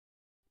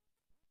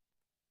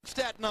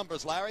stat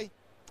numbers, Larry.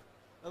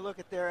 A look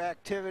at their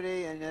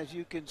activity, and as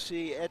you can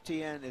see,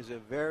 Etienne is a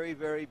very,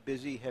 very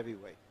busy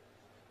heavyweight.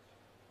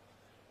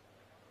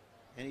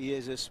 And he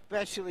is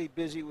especially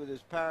busy with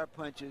his power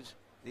punches.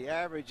 The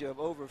average of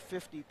over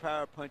 50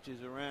 power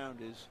punches around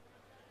is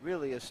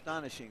really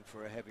astonishing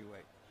for a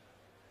heavyweight.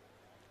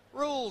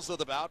 Rules of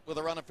the bout with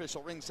our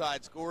unofficial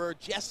ringside scorer,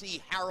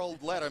 Jesse Harold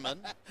Letterman.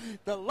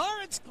 The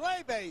Lawrence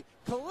Claybay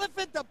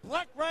Clifford the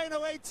Black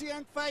Rhino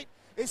Etienne fight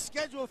is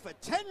scheduled for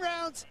 10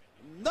 rounds,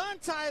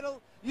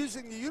 non-title,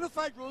 using the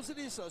unified rules of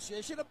the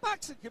Association of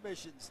Boxing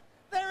Commissions.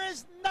 There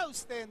is no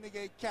standing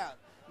 8 count,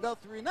 no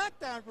 3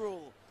 knockdown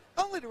rule.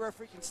 Only the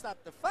referee can stop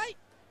the fight,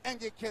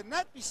 and you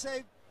cannot be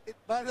saved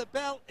by the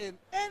bell in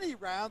any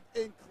round,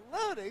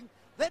 including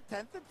the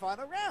 10th and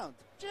final round.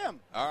 Jim.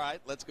 All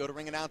right, let's go to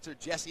ring announcer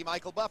Jesse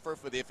Michael Buffer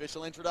for the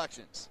official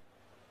introductions.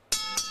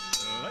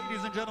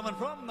 Ladies and gentlemen,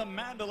 from the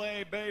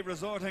Mandalay Bay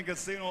Resort and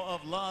Casino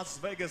of Las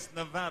Vegas,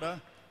 Nevada,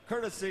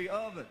 courtesy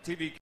of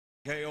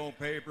TVKO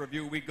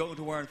pay-per-view, we go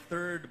to our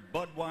third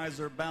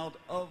Budweiser bout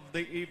of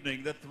the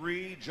evening. The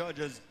 3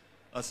 judges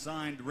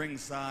assigned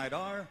ringside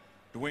are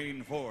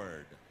Dwayne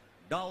Ford,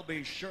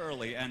 Dalby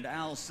Shirley, and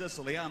Al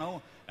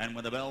Siciliano. And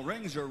when the bell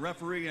rings, your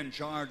referee in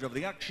charge of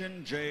the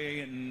action,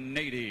 Jay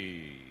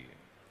Nady.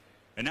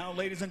 And now,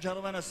 ladies and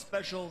gentlemen, a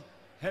special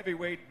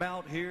heavyweight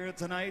bout here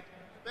tonight,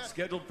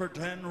 scheduled for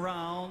 10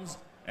 rounds.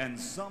 And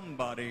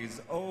somebody's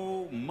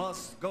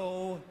must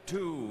go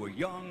to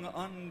young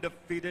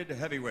undefeated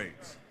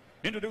heavyweights.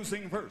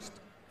 Introducing first,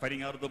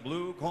 fighting out of the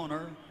blue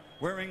corner,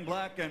 wearing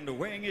black and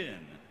weighing in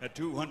at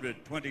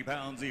 220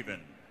 pounds even.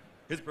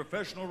 His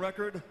professional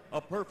record, a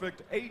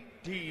perfect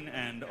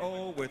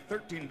 18-0 with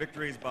 13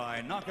 victories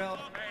by knockout.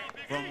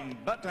 From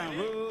Baton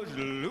Rouge,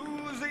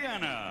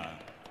 Louisiana,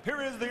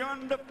 here is the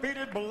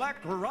undefeated Black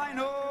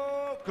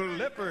Rhino,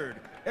 Clifford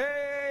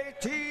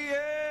Etienne.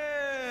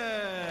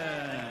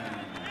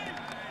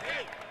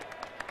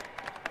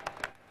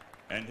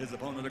 And his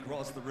opponent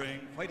across the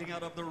ring, fighting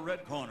out of the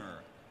red corner,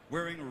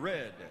 wearing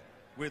red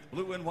with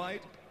blue and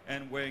white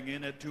and weighing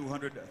in at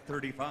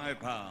 235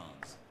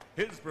 pounds.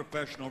 His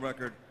professional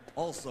record,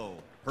 also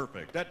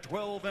perfect at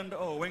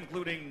 12-0,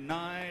 including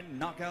 9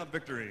 knockout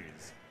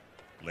victories.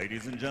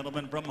 Ladies and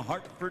gentlemen, from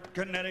Hartford,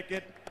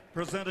 Connecticut,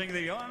 presenting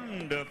the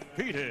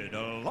undefeated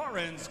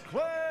Lawrence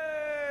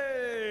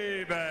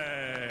Claybay.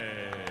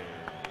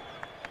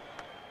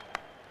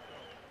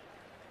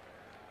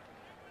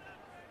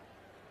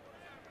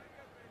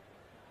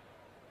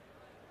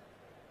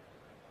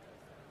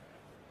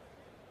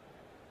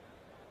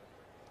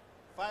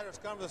 Fighters,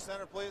 come to the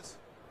center, please.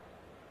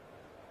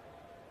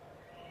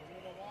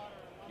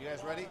 You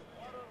guys ready? You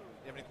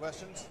have any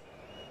questions?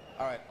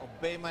 All right,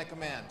 obey my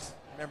commands.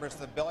 Remember, it's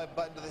the belly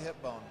button to the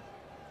hip bone.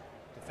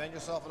 Defend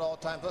yourself at all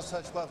times. Let's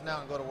touch gloves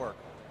now and go to work.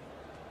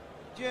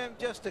 Jim,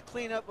 just to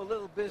clean up a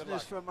little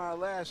business from our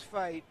last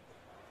fight,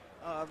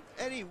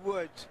 Eddie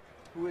Woods,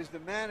 who is the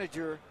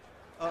manager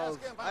of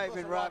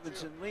Ivan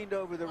Robinson, leaned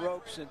over the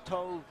ropes and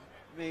told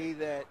me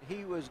that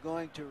he was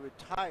going to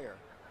retire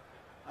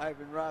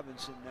Ivan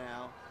Robinson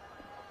now.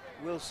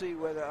 We'll see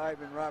whether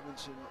Ivan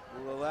Robinson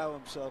will allow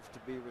himself to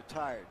be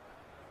retired.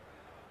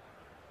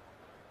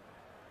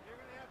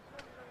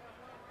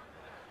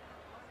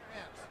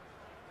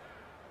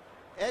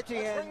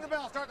 Etienne ring the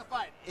bell, start the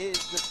fight. Is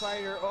the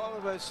fighter all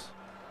of us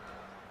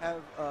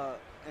have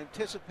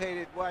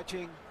anticipated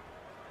watching.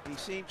 He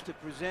seems to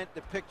present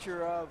the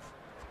picture of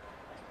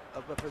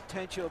a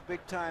potential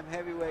big-time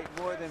heavyweight,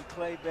 more than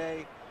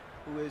Claybay,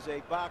 who is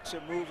a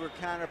boxer, mover,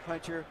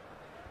 counterpuncher,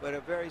 but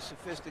a very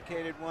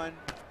sophisticated one.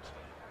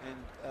 And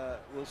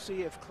we'll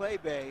see if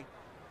Claybay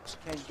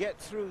can get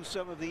through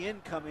some of the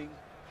incoming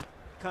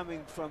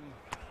coming from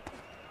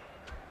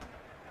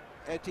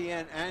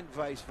Etienne and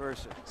vice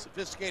versa.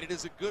 Sophisticated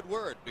is a good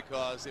word,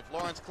 because if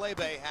Lawrence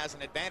Claybay has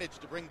an advantage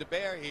to bring to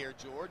bear here,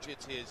 George,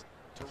 it's his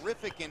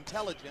terrific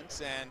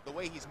intelligence and the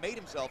way he's made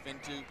himself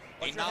into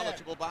a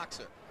knowledgeable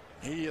boxer.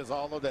 He is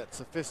all of that,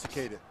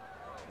 sophisticated.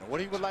 And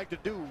what he would like to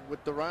do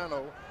with the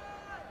Rhino,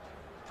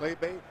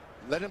 Claybay,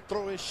 let him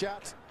throw his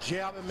shots,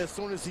 jab him as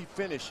soon as he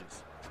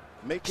finishes.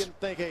 Make him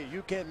think, hey,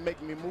 you can't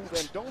make me move,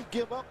 and don't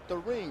give up the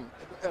ring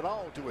at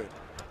all to it.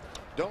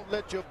 Don't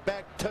let your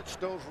back touch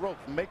those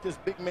ropes. Make this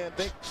big man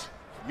think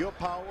your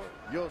power,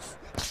 your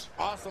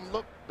awesome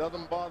look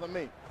doesn't bother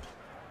me.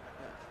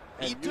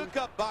 He took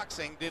up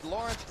boxing, did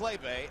Lawrence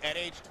Claybay, at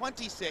age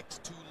 26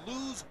 to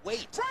lose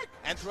weight.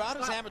 And throughout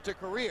his amateur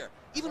career,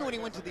 even when he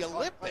went to the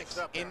Olympics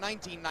in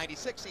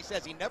 1996, he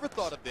says he never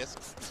thought of this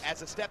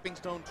as a stepping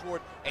stone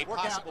toward a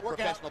possible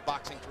professional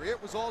boxing career.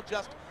 It was all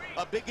just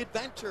a big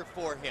adventure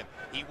for him.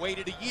 He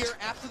waited a year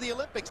after the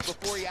Olympics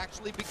before he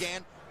actually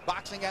began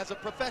boxing as a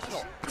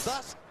professional.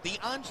 Thus, the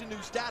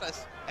ingenue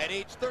status at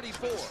age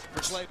 34 for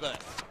Claybay.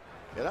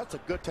 Yeah, that's a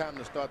good time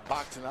to start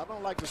boxing. I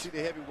don't like to see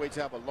the heavyweights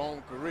have a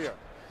long career.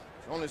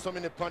 There's only so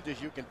many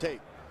punches you can take.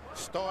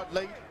 Start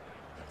late,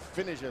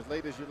 finish as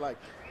late as you like.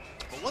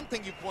 But one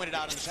thing you pointed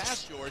out in the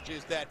past, George,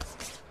 is that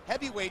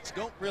heavyweights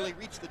don't really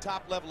reach the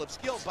top level of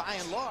skill by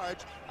and large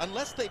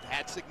unless they've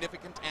had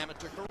significant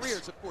amateur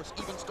careers. Of course,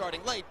 even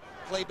starting late,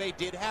 Clay Bay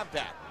did have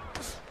that.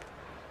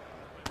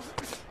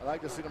 I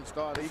like to see them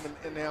start even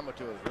in the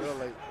amateurs real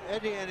late.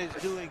 Etienne is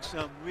doing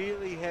some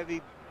really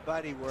heavy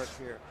body work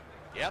here.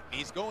 Yep,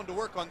 he's going to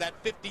work on that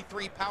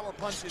 53 power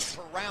punches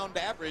per round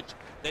average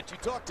that you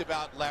talked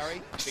about,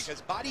 Larry,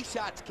 because body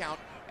shots count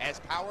as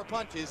power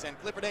punches, and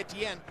Clifford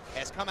Etienne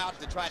has come out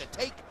to try to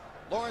take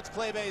Lawrence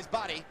Clay Bay's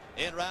body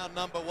in round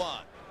number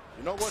 1.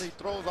 You know what? He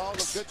throws all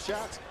the good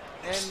shots,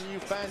 and you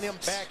find him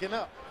backing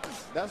up.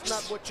 That's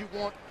not what you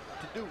want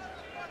to do.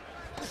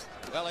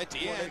 Well,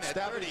 Etienne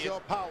establish your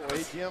power.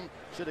 Etienne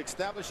should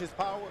establish his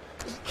power,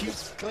 keep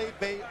Clay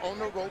Bay on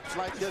the ropes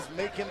like this,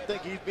 make him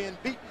think he's being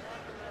beaten.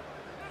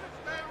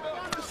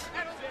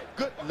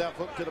 Good left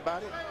hook to the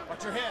body.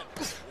 Watch your head.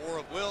 War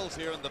of wills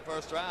here in the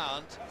first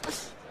round.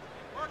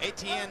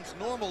 Etienne's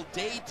normal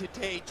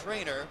day-to-day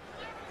trainer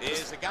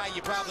is a guy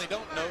you probably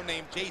don't know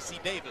named J.C.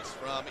 Davis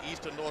from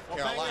Eastern North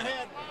Carolina.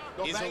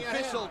 His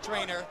official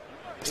trainer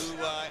who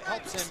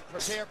helps him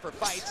prepare for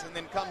fights and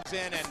then comes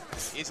in and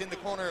is in the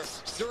corner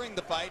during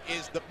the fight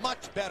is the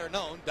much better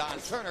known Don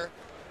Turner,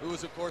 who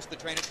is, of course, the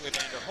trainer to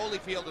Evander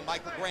Holyfield and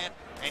Michael Grant,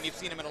 and you've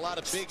seen him in a lot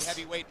of big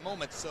heavyweight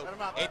moments. So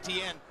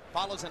Etienne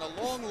follows in a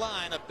long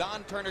line of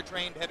Don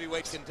Turner-trained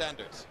heavyweight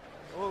contenders.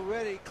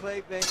 Already,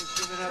 Clay Bay has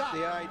given up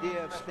the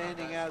idea of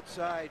standing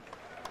outside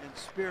and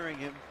spearing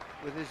him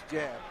with his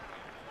jab.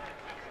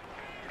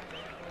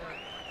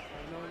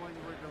 I know when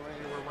you were going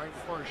anywhere right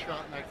before a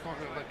shot in that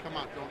corner, but come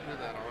on, don't do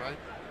that, all right?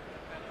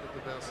 Get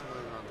the best of it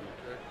on him,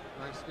 okay?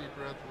 Nice deep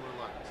breath and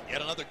relax.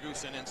 Yet another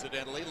Goosen,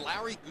 incidentally.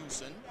 Larry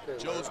Goosen,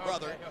 Joe's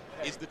brother,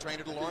 is the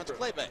trainer to Lawrence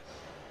Clay Bay.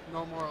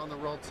 No more on the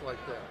ropes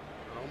like that.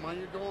 I don't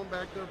mind you going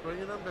back there,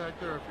 bringing them back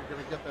there. If you're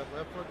going to get that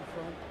left foot in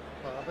front,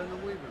 bobbing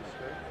and weaving,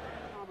 okay?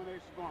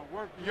 Combination's going to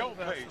work your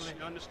pace.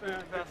 You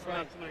understand?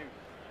 Vaseline.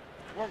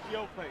 Work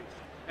your pace.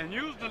 And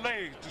use the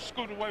legs to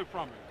scoot away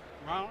from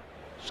it. Round,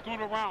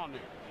 scoot around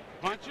it.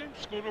 Punch him,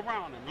 scoot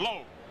around him.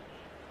 Low.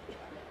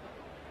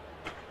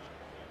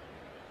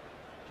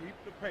 Keep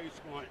the pace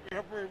going.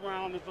 Every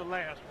round is the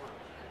last round.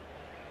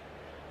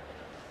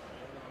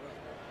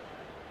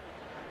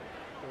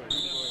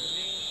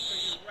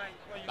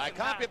 By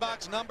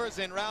CompuBox numbers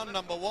in round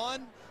number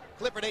 1,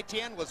 Clifford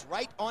Etienne was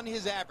right on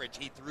his average.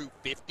 He threw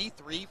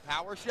 53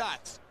 power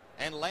shots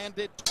and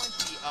landed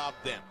 20 of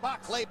them.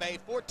 Clay Bay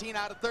 14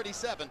 out of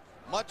 37,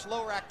 much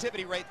lower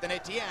activity rate than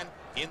Etienne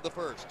in the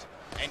first.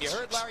 And you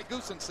heard Larry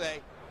Goosen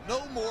say,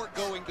 no more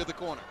going to the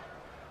corner.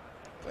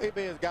 Clay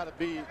Bay has got to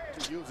be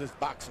to use his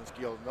boxing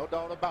skills, no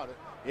doubt about it.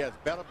 He has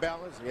better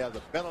balance. He has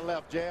a better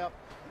left jab.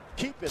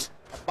 Keep it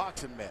a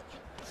boxing match.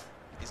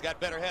 He's got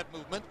better head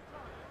movement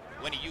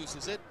when he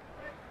uses it.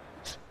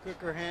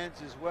 Quicker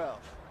hands as well.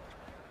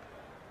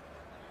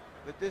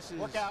 But this is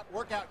work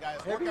out,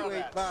 guys.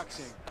 Heavyweight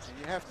boxing, and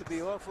you have to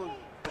be awful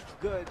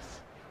good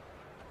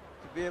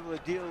to be able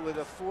to deal with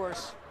a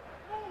force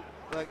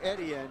like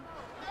Etienne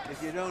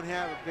if you don't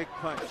have a big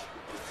punch.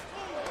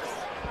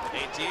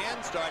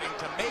 Etienne starting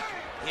to make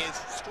his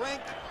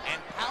strength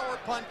and power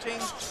punching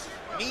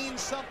mean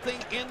something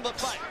in the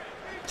fight.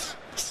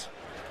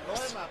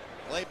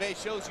 Clay Bay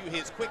shows you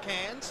his quick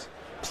hands.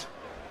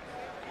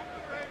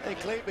 Hey,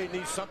 Clay Bay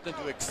needs something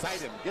to excite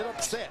him, get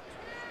upset.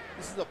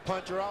 This is a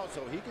puncher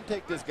also. He can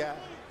take this guy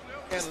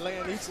and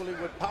land equally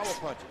with power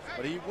punches,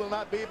 but he will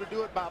not be able to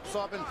do it by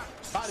absorbing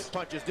body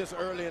punches this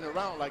early in the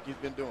round like he's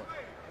been doing.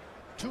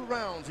 2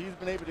 rounds, he's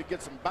been able to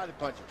get some body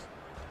punches.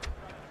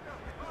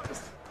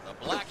 The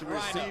Black to Rhino.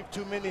 receive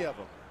too many of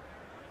them.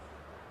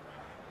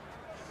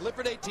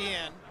 Clifford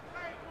Etienne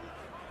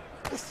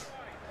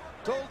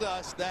told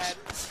us that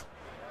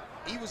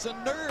he was a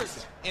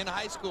nerd in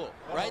high school,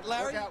 right,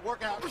 Larry?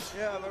 Work out.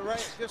 Yeah, but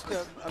right, just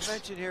a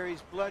mention here,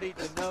 he's bloodied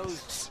the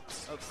nose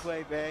of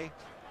Clay Bay.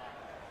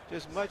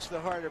 Just much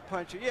the harder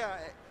puncher. Yeah,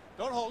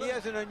 Don't hold he it.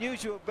 has an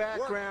unusual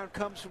background,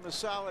 comes from a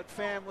solid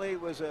family,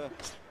 was a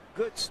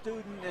good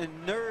student and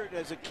nerd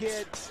as a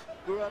kid,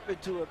 grew up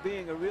into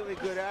being a really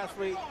good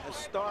athlete, a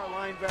star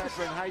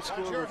linebacker in high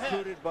school,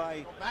 recruited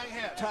by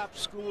top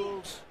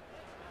schools.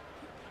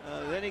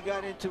 Then he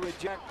got into a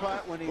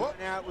jackpot when he went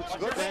out with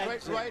some Good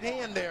right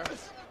hand there.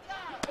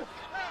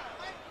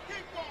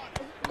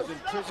 He was in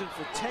prison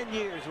for 10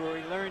 years where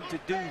he learned to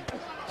do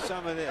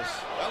some of this.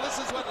 Well, this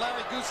is what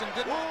Larry Goosen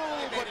didn't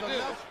want But to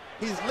do.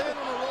 he's laying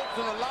on the ropes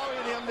and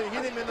allowing him to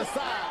hit him in the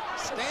side.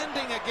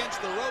 Standing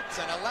against the ropes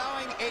and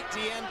allowing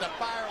Etienne to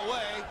fire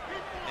away.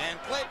 And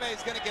Clay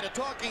Bay's going to get a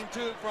talking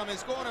to from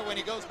his corner when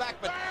he goes back.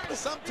 But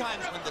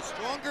sometimes when the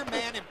stronger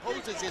man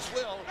imposes his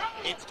will,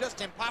 it's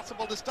just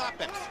impossible to stop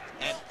him.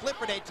 And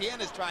Clifford Etienne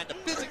is trying to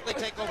physically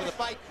take over the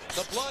fight.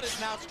 The blood is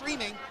now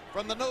streaming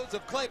from the nose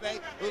of Clay Bay,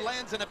 who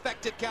lands an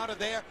effective counter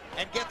there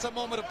and gets a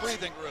moment of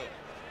breathing room.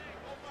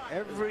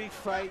 Every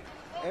fight,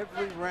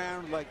 every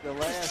round like the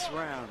last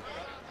round.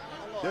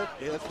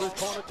 That's what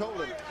his corner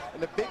told him.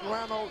 And the big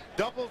Rhino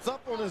doubles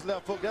up on his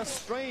left hook. That's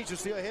strange to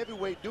see a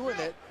heavyweight doing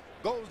that.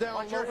 goes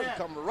down low and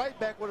comes right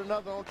back with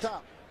another on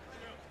top.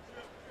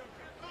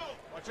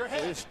 Watch your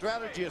head. His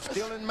strategy is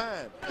still in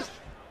mind.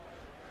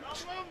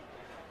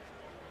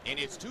 In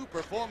his 2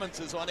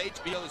 performances on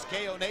HBO's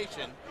KO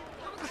Nation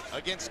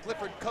against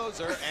Clifford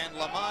Kozer and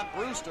Lamont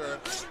Brewster,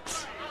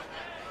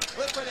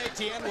 Clifford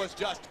Etienne was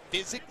just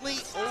physically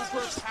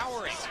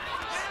overpowering.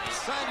 He's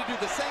trying to do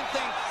the same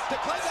thing to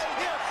Claybay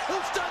here, who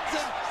stuns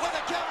him with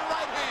a counter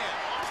right hand.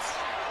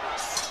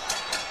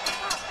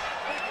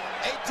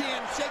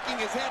 Etienne shaking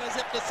his head as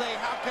if to say,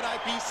 how could I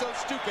be so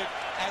stupid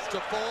as to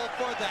fall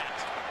for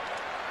that?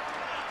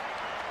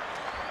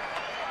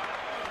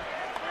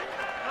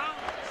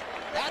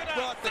 That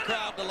brought the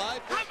crowd to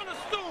life. Having a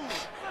stool.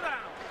 Sit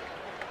down.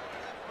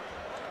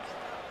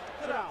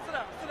 Sit down. Sit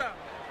down. Sit down.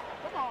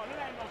 Come on, it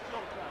ain't no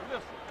showtime.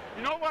 Listen,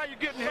 you know why you're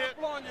getting hit?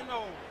 Blowing your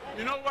nose.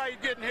 You know why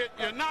you're getting hit?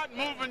 You're not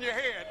moving your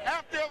head.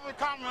 After every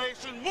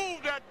combination,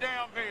 move that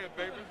damn head,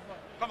 baby.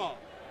 Come on.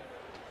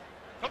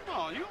 Come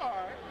on, you all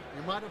right.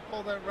 You might have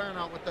pulled that round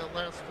out with that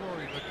last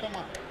story, but come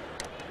on.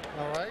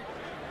 All right?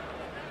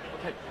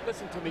 Okay,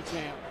 listen to me,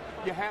 champ.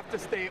 You have to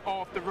stay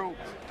off the ropes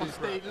and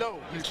stay low.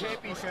 You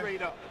can't be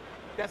straight up.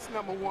 That's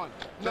number 1.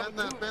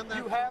 Number 2,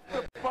 you have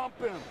to bump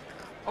him.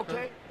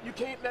 Okay? You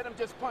can't let him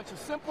just punch. A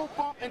simple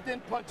bump and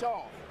then punch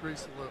off.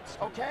 Grease the lips.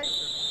 Okay?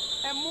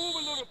 And move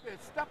a little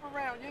bit. Step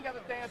around. You ain't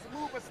got to dance.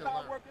 Move and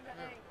start working the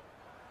angle.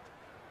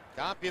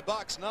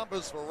 CompuBox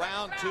numbers for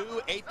round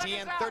 2.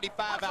 Etienne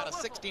 35 out of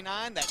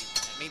 69. That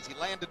means he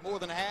landed more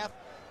than half.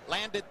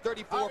 Landed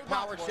 34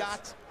 power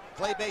shots.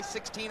 Claybay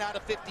 16 out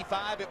of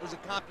 55. It was a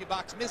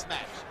CompuBox mismatch.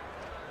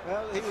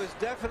 Well, he was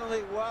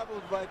definitely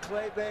wobbled by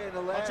Claybay in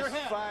the last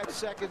 5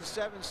 seconds,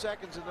 7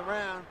 seconds of the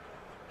round.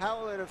 How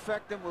will it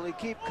affect him? Will he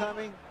keep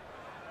coming?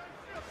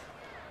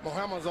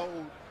 Muhammad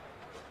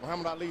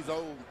Ali's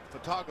old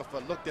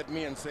photographer looked at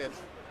me and said,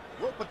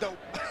 rope-a-dope.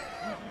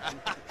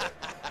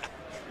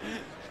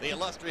 The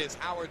illustrious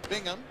Howard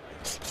Bingham.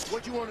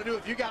 What you want to do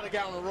if you got a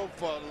guy on the rope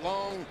for a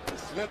long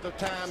length of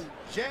time,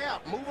 jab,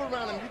 move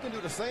around him. You can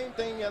do the same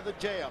thing as a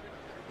jab.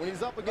 When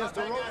he's up against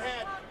the rope,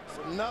 it's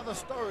another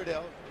story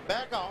there.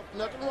 Back off,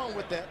 nothing wrong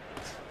with that.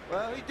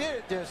 Well, he did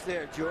it just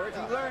there, George.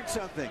 He learned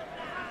something.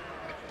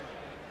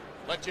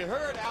 But you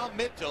heard Al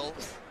Mitchell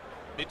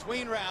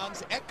between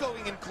rounds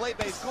echoing in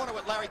Claybay's corner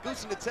what Larry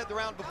Goosen had said the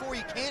round before.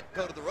 You can't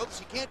go to the ropes.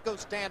 You can't go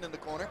stand in the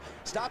corner.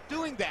 Stop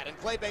doing that. And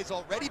Claybay's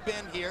already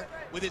been here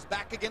with his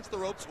back against the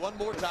ropes one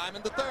more time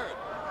in the 3rd.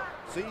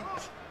 See,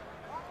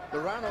 the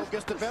Rhino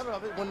gets the better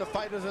of it when the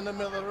fight is in the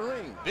middle of the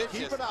ring. Vicious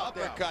Keep it out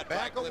there.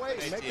 Back away.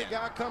 Make the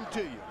guy come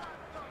to you.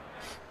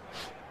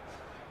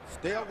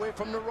 Stay away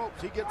from the ropes.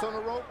 He gets on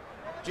the rope,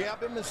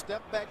 jab him and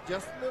step back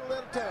just a little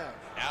at a time.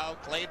 Now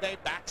Claybay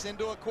backs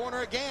into a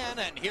corner again,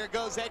 and here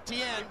goes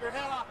Etienne. Keep your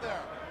head out there.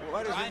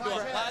 Trying to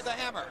apply the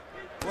hammer.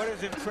 What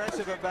is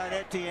impressive about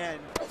Etienne,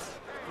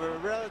 for a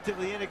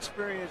relatively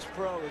inexperienced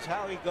pro, is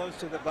how he goes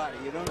to the body.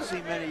 You don't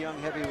see many young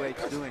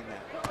heavyweights doing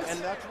that.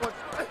 And that's what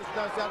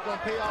that's not going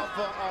to pay off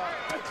for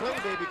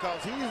Claybay,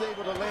 because he's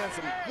able to land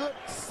some good,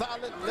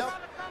 solid left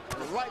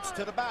rights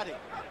to the body.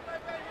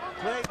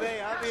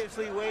 Claybay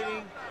obviously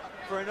waiting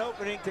for an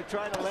opening to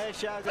try to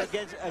lash out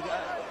against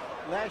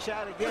lash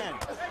out again.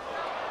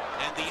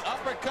 And the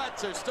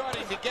uppercuts are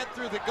starting to get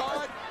through the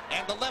guard,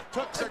 and the left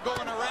hooks are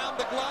going around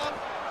the glove,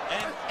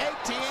 and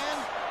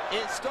Etienne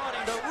is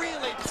starting to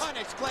really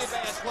punish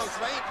Claybay at close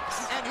range.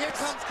 And here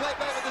comes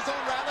Claybay with his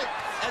own rally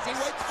as he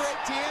waits for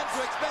Etienne to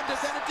expend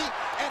his energy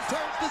and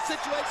turns the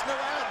situation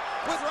around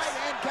with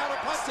right-hand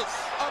counter punches.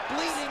 A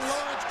bleeding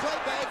Lawrence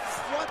Claybay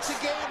once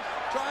again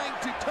trying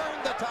to turn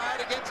the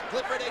tide against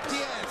Clifford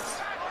Etienne.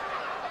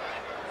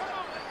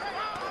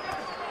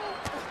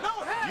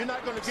 You're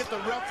not going to get the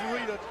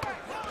referee to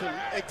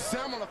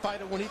examine a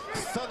fighter when he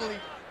suddenly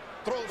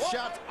throws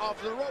shots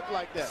off the rope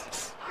like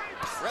that.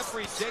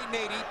 Referee Jay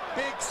Nady,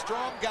 big,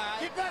 strong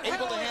guy,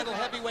 able to handle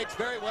heavyweights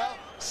very well,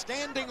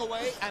 standing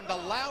away and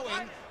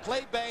allowing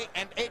Claybay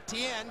and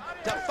Etienne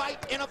to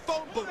fight in a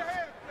phone booth.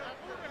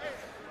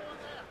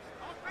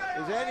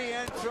 Is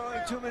Etienne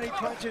throwing too many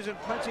punches and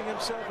punching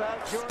himself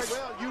out, George?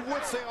 Well, you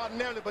would say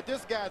ordinarily, but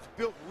this guy's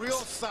built real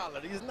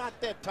solid. He's not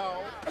that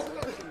tall.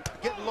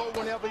 Get low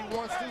whenever he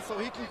wants to, so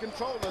he can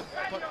control it.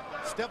 But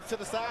steps to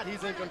the side,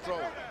 he's in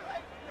control.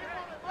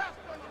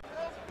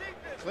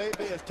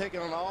 Claybay has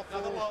taken an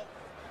awful,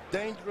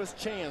 dangerous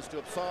chance to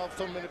absorb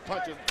so many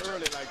punches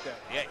early like that.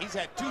 Yeah, he's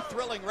had 2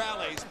 thrilling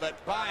rallies,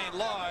 but by and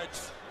large,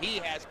 he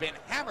has been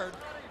hammered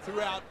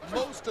throughout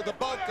most of the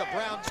bulk of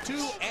rounds 2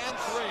 and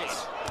 3.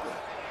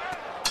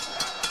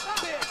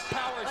 Big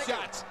power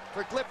shots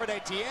for Clifford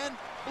Etienne.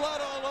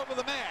 Blood all over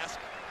the mask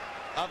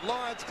of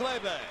Lawrence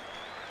Claybay.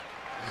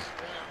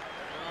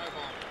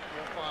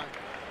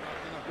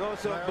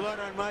 Also blood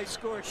on my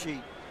score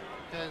sheet.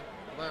 Okay,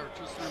 Larry,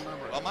 just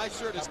remember. Well, my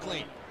shirt is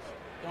clean.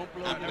 Don't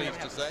blow I'm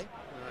pleased to say.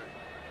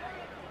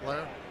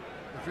 Larry,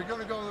 if you're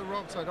going to go to the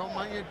ropes, I don't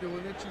mind you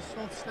doing it. Just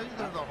don't stay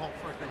there the whole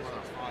freaking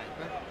round.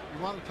 Okay?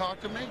 You want to talk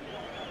to me?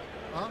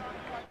 Huh?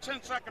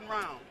 10-second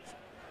rounds.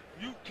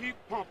 You keep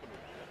pumping them.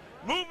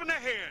 moving the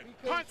head.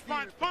 Punch,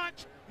 punch,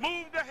 punch,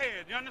 move the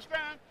head. You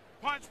understand?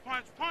 Punch,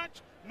 punch,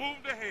 punch, move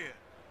the head.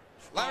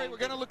 Larry, we're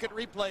going to look at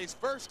replays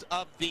first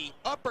of the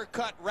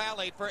uppercut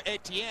rally for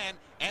Etienne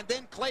and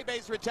then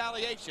Klebe's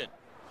retaliation.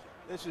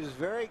 This is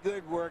very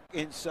good work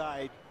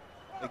inside.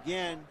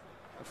 Again,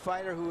 a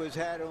fighter who has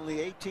had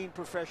only 18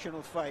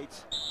 professional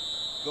fights,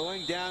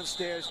 going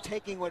downstairs,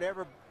 taking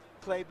whatever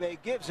Klebe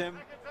gives him,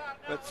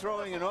 but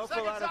throwing an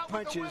awful lot of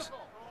punches.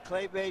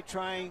 Klebe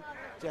trying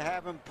to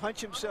have him punch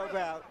himself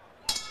out.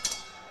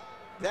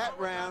 That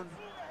round,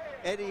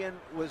 Etienne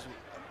was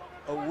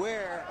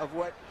aware of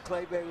what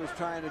Klebe was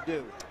trying to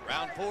do.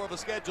 Round 4 of a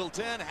scheduled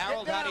 10.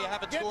 Harold, how do you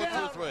have it scored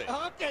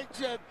 2-3? Okay,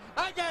 Jim.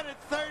 I got it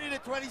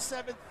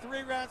 30-27,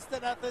 3 rounds to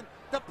nothing.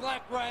 The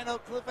Black Rhino,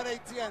 Clifford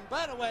Etienne.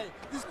 By the way,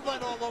 this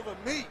blood all over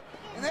me.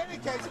 In any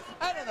case,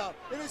 I don't know.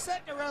 In the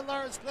second round,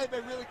 Lawrence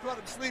Klebe really caught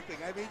him sleeping.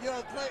 I mean, you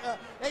know,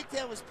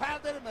 Etienne was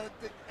pounding him,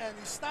 and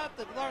he stopped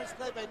him. Lawrence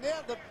Klebe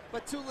nailed him,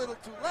 but too little,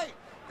 too late.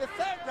 The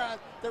third round,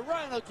 the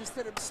Rhino just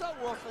hit him so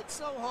often,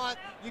 so hard,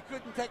 you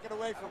couldn't take it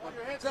away from him.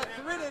 So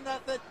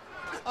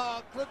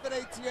 3-0, Clifford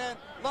Etienne,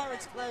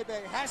 Lawrence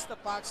Klebe has to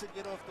box and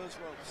get off those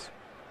ropes.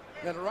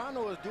 Now, the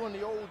Rhino is doing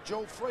the old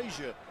Joe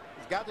Frazier.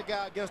 He's got the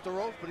guy against the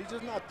ropes, but he's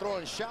just not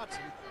throwing shots.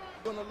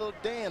 He's doing a little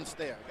dance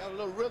there. Got a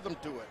little rhythm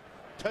to it.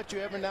 Touch you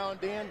every now and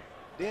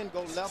then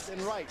go left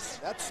and right.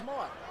 That's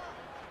smart.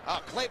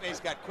 Klebe's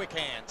got quick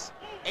hands.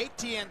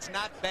 Etienne's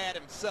not bad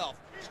himself.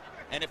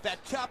 And if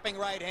that chopping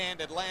right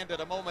hand had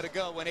landed a moment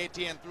ago when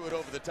Etienne threw it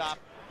over the top,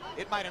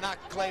 it might have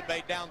knocked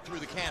Klebe down through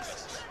the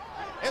canvas.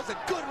 There's a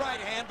good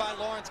right hand by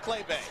Lawrence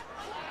Klebe.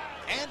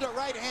 And a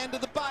right hand to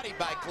the body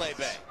by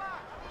Klebe.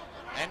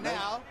 And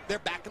now they're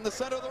back in the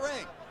center of the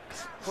ring.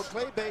 For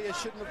Klebe, it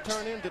shouldn't have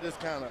turned into this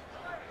kind of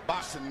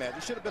boxing match.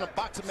 It should have been a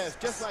boxing match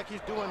just like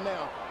he's doing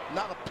now,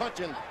 not a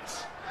punching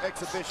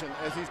exhibition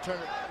as he's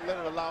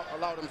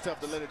allowed himself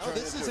to let it turn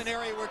this into. is an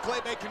area where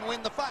Klebe can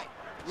win the fight.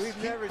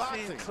 We've never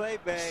seen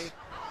Klebe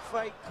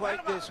fight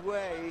quite this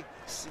way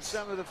in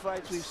some of the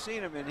fights we've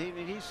seen him in.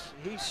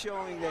 He's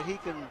showing that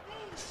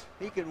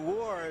he can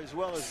war as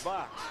well as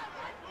box.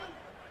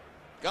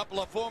 Couple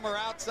of former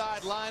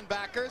outside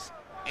linebackers.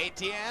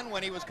 Etienne,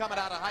 when he was coming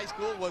out of high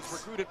school, was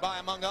recruited by,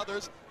 among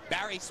others,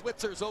 Barry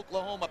Switzer's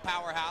Oklahoma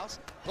powerhouse.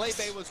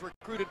 Klebe was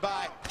recruited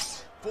by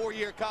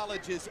four-year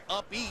colleges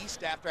up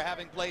east after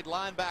having played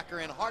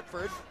linebacker in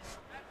Hartford.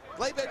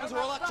 Klebe was a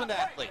reluctant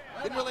athlete.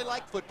 Didn't really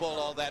like football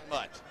all that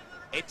much.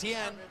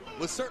 Etienne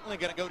was certainly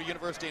going to go to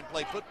university and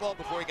play football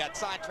before he got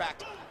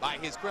sidetracked by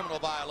his criminal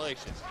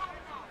violations.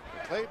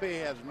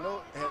 Klebe had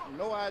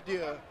no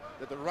idea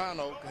that the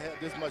Rhino had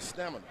this much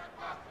stamina.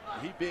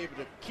 He'd be able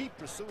to keep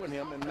pursuing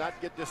him and not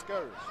get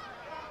discouraged.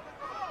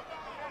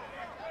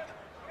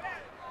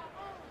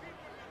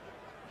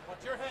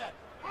 Watch your head.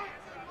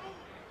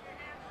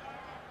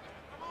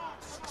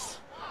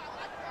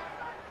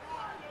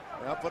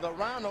 Now for the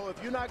Rhino, if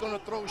you're not going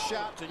to throw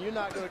shots and you're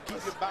not going to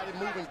keep your body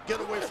moving,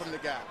 get away from the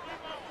guy.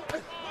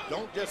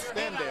 Don't just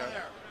stand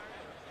there.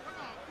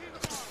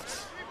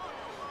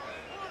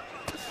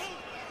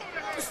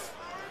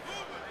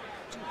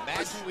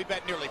 Imagine we've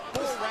had nearly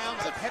 4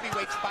 rounds of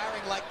heavyweight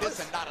sparring like this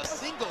and not a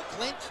single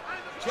clinch.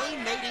 Jay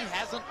Nady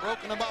hasn't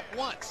broken him up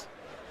once.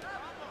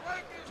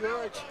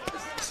 George.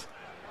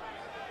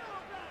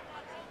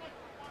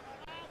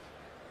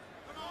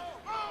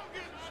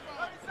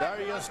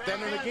 Darius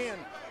standing again.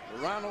 The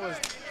Rhino is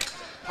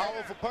a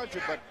powerful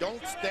puncher, but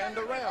don't stand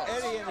around.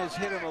 Etienne has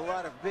hit him a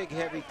lot of big,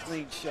 heavy,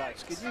 clean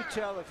shots. Can you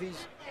tell if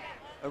he's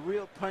a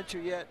real puncher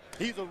yet?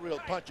 He's a real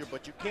puncher,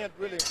 but you can't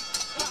really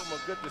give him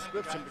a good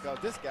description because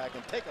this guy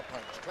can take a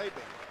punch. Klebe.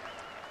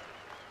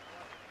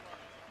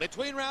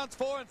 Between rounds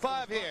 4 and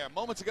 5 here,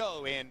 moments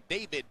ago in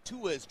David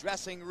Tua's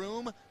dressing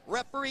room,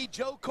 referee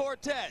Joe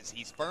Cortez.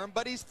 He's firm,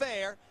 but he's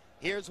fair.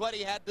 Here's what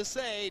he had to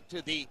say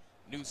to the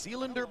New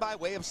Zealander by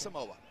way of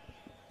Samoa.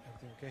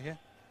 Everything okay here?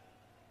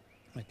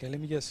 Okay, let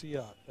me just see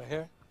the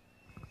hair.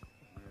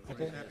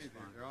 Okay.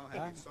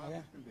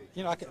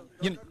 You know, I can.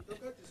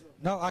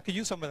 No, I could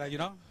use some of that. You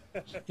know,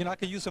 I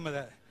could use some of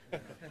that.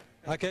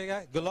 Okay,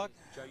 guys. Good luck.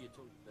 Joe, you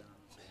talked about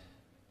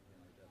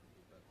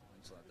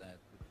things like that.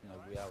 You know,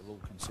 we are a little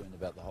concerned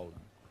about the holding.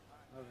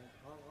 I'll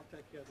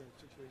take care of the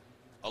situation.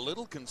 A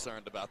little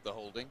concerned about the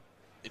holding.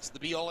 It's the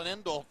be-all and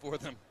end-all for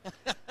them.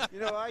 You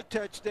know, I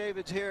touched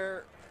David's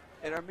hair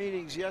at our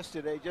meetings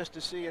yesterday just to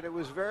see it. It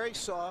was very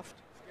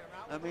soft.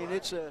 I mean,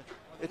 it's a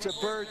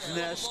bird's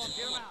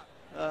nest.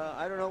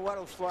 I don't know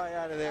what'll fly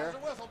out of there,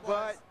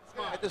 but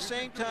at the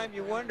same time,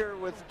 you wonder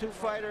with 2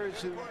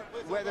 fighters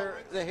whether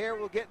the hair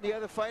will get in the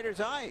other fighter's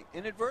eye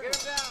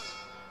inadvertently.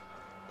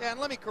 Yeah, and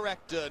let me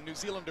correct New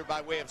Zealander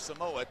by way of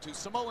Samoa to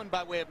Samoan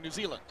by way of New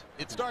Zealand.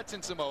 It starts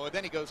in Samoa,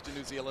 then he goes to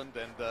New Zealand,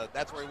 and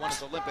that's where he won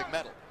his Olympic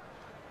medal.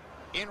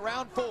 In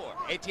round 4,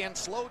 Etienne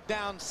slowed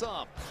down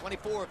some,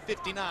 24 of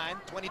 59,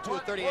 22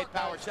 of 38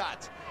 power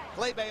shots.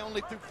 Klebe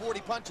only threw 40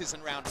 punches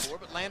in round 4,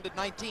 but landed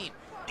 19.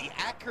 The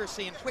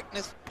accuracy and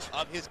quickness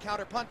of his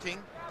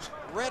counter-punching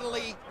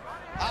readily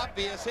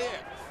obvious here.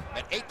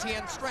 But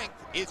Etienne's strength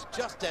is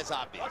just as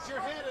obvious. Watch your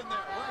head in there.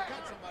 We're going to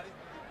cut somebody.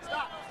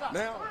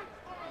 Now,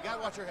 you got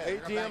to watch your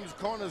head. Etienne's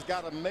corner's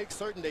got to make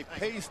certain they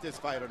pace this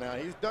fighter now.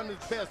 He's done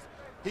his best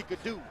he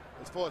could do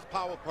as far as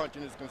power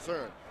punching is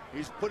concerned.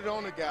 He's put it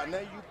on the guy. Now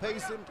you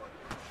pace him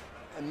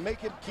and make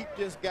him keep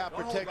this guy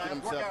protecting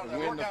himself and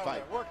win the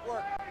fight.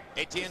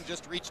 Etienne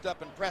just reached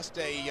up and pressed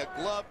a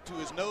glove to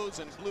his nose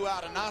and blew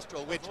out a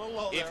nostril, which,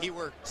 if he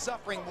were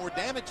suffering more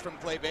damage from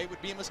Clay-Bay,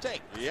 would be a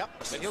mistake. Yep.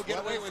 But he'll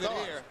get away with it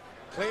here.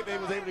 Clay-Bay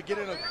was able to get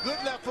in a good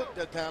left hook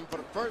that time for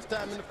the first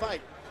time in the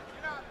fight.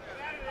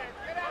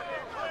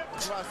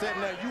 That's why I said,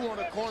 now you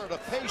want a corner to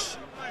pace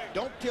you.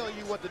 Don't tell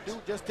you what to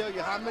do, just tell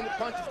you how many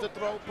punches to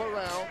throw per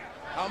round,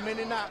 how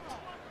many not.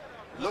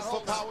 Look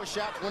for power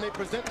shots when they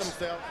present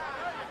themselves.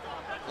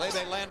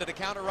 Clay-Bay landed a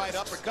counter right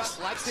uppercut,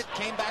 likes it,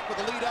 came back with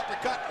a lead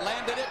uppercut,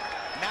 landed it,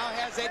 now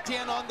has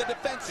Etienne on the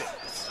defensive.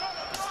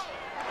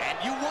 And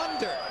you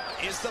wonder,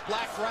 is the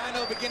Black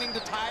Rhino beginning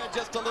to tire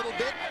just a little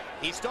bit?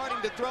 He's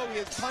starting to throw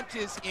his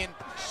punches in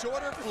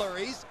shorter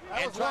flurries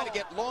and try to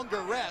get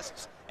longer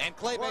rests, and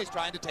Clay-Bay's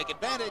trying to take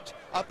advantage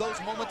of those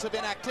moments of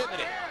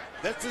inactivity.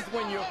 This is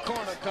when your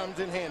corner comes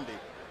in handy.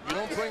 You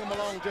don't bring them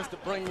along just to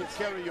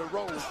carry your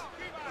roll.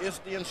 It's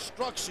the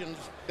instructions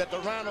that the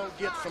Rhino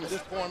gets from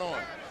this point on.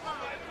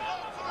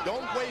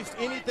 Don't waste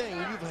anything.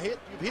 You've hit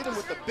him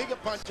with the bigger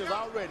punches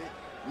already.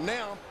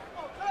 Now,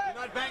 do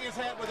not bang his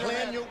head with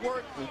plan your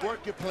work and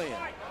work your plan.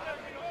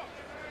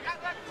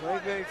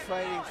 Clay-Bay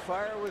fighting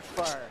fire with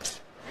fire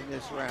in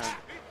this round.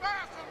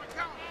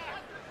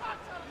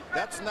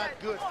 That's not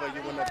good for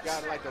you when a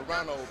guy like the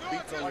Rhino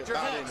beats on your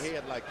body and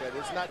head like that.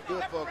 It's not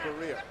good for a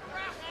career.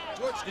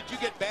 George, did you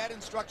get bad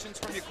instructions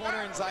from your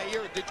corner in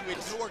Zaire, or did you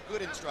ignore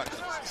good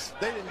instructions?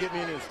 They didn't give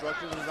me any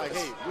instructions. It was like,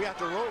 hey, we have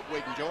to road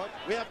waiting, George.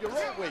 We have your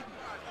road waiting.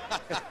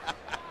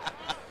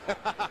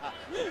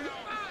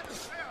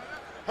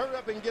 Hurry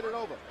up and get it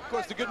over. Of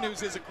course, the good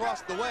news is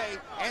across the way,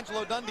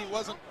 Angelo Dundee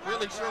wasn't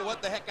really sure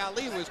what the heck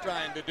Ali was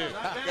trying to do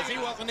because he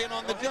wasn't in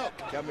on the joke.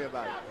 Tell me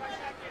about it.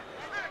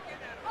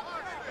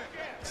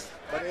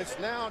 But it's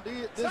now,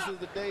 this is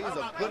the days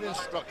of good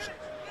instruction.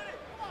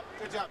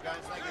 Good job, guys.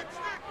 Thank you.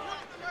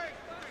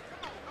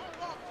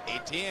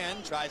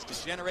 Etienne tries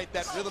to generate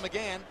that rhythm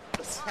again.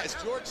 As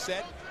George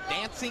said,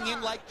 dancing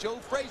in like Joe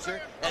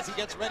Frazier as he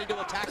gets ready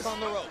to attack on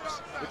the ropes.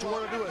 What you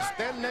want to do is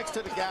stand next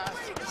to the guy,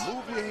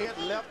 move your head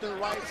left and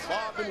right,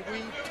 bob and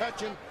weave,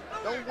 touching.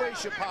 Don't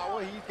waste your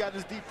power. He's got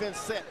his defense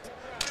set.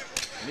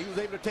 And he was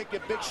able to take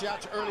your big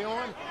shots early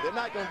on. They're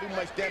not going to do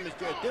much damage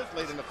to it this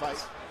late in the fight.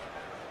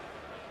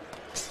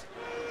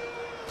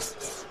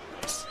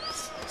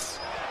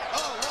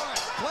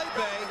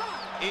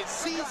 Clay-Bay is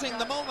seizing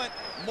the moment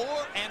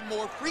more and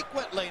more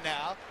frequently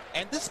now,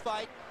 and this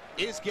fight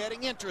is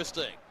getting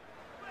interesting.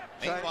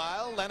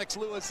 Meanwhile, Lennox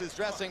Lewis's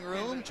dressing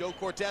room, Joe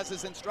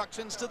Cortez's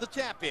instructions to the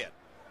champion.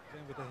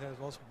 With the head,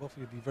 also, both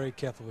of you be very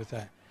careful with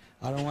that.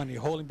 I don't want any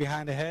holding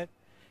behind the head.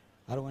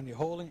 I don't want any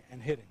holding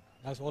and hitting.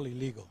 That's all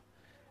illegal.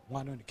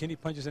 Want any kidney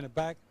punches in the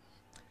back?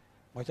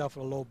 Watch out for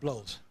the low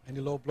blows.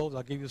 Any low blows,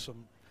 I'll give you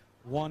some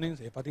warnings.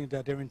 If I think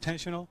that they're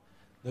intentional,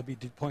 there'll be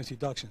points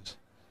deductions.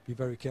 Be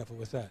very careful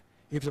with that.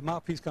 If the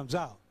mouthpiece comes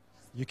out,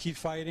 you keep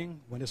fighting.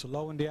 When it's a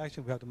low in the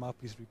action, we have the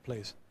mouthpiece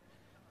replaced.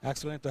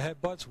 Accidental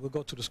headbutts, we'll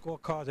go to the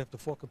scorecards after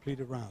 4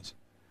 completed rounds.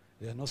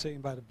 There's no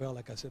saving by the bell,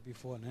 like I said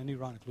before, in any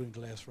round, including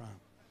the last round.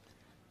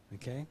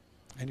 Okay?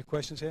 Any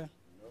questions here?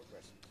 No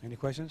questions. Any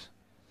questions?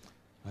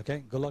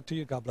 Okay, good luck to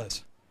you. God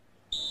bless.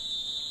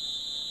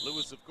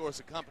 Lewis, of course,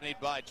 accompanied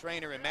by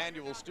trainer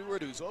Emmanuel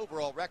Stewart, whose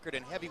overall record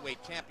in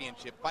heavyweight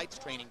championship fights,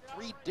 training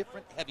 3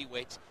 different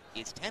heavyweights,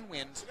 is 10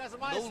 wins,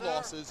 no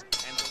losses,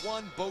 and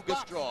 1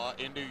 bogus draw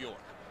in New York.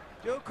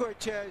 Joe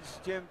Cortez,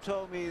 Jim,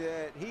 told me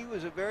that he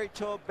was a very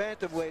tall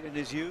bantamweight in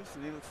his youth,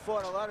 and he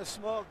fought a lot of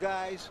small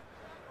guys,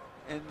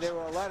 and there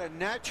were a lot of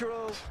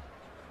natural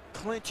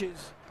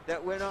clinches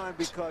that went on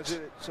because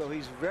of it, so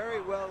he's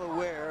very well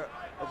aware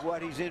of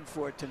what he's in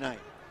for tonight.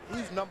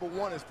 He's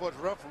 #1 as far as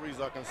referees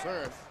are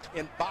concerned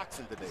in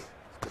boxing today.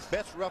 The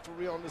best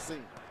referee on the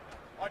scene.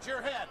 Watch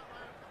your head.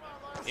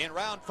 In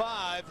round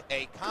 5,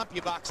 a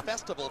CompuBox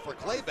festival for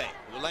Clay-Bay,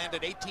 who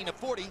landed 18 of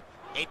 40.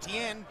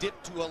 Etienne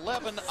dipped to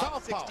 11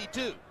 of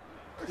 62.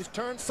 He's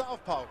turned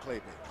southpaw,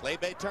 Clay-Bay.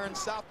 Clay-Bay turned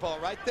southpaw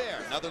right there.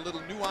 Another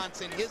little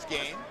nuance in his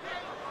game.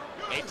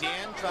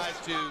 Etienne tries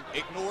to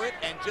ignore it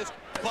and just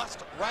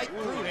bust right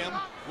through him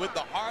with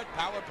the hard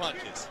power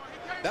punches.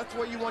 That's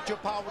where you want your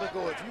power to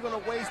go. If you're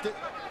going to waste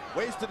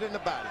it in the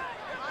body.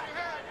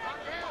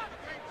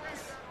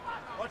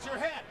 Watch your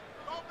head.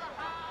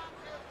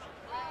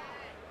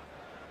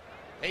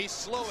 He's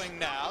slowing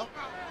now,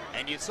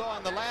 and you saw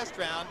in the last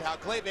round how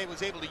Clay-Bay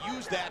was able to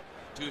use that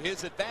to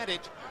his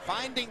advantage,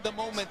 finding the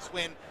moments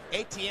when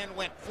Etienne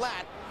went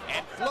flat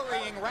and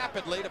flurrying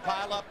rapidly to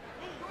pile up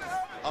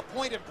a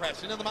point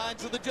impression in the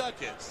minds of the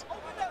judges.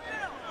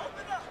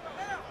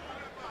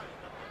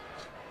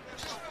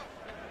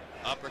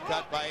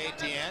 Uppercut by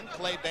Etienne.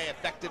 Clay-Bay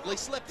effectively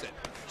slips it.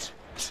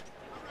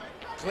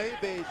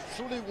 Clay-Bay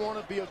truly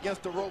want to be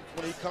against the ropes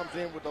when he comes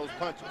in with those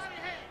punches.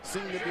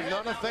 Seem to be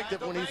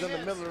non-effective when he's in the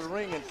middle of the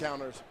ring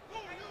encounters.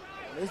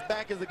 When his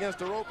back is against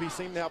the rope, he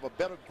seemed to have a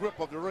better grip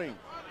of the ring.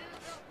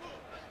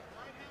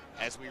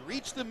 As we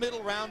reach the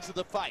middle rounds of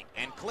the fight,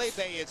 and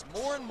Kleber is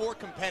more and more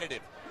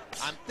competitive,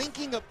 I'm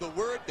thinking of the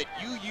word that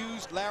you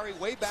used, Larry,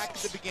 way back at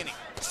the beginning,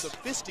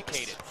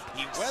 sophisticated.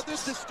 He weathered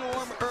the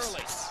storm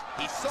early.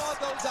 He saw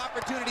those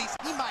opportunities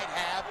he might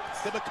have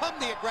to become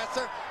the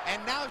aggressor,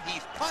 and now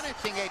he's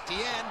punishing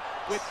Etienne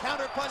with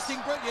counter-punching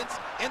brilliance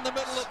in the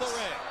middle of the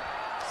ring.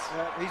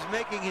 He's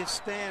making his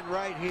stand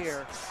right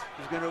here.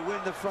 He's going to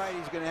win the fight.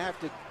 He's going to have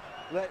to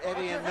let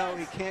Etienne know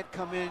he can't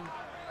come in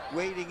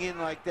wading in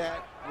like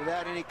that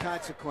without any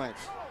consequence.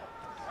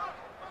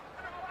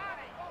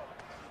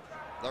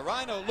 The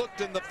Rhino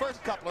looked in the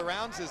first couple of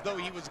rounds as though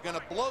he was going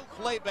to blow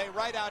Kleber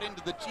right out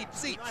into the cheap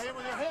seats.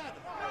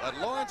 But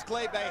Lawrence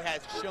Kleber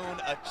has shown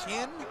a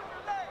chin,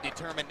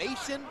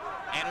 determination,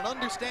 and an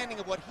understanding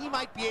of what he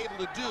might be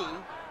able to do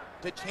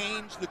to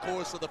change the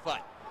course of the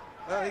fight.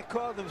 Well, he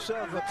called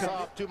himself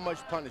too much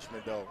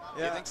punishment, though.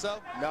 Yeah. You think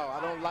so? No,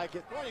 I don't like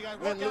it.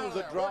 Win, lose,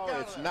 or draw,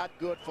 it's not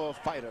good for a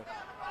fighter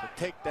to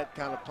take that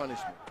kind of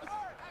punishment,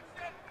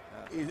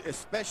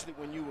 especially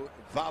when you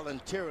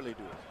voluntarily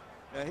do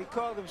it. He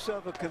called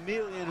himself a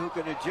chameleon who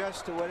can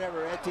adjust to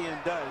whatever Etienne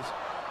does,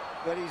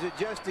 but he's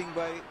adjusting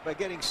by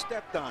getting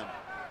stepped on.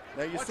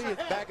 Now you see his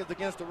back is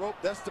against the rope.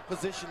 That's the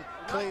position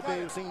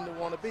Kleber seemed to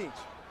want to be.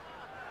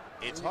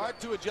 It's hard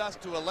to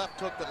adjust to a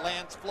left hook that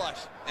lands flush,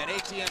 and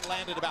Etienne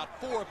landed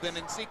about 4 of them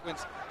in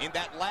sequence in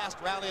that last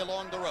rally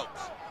along the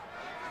ropes.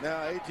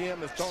 Now Etienne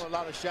has thrown a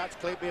lot of shots.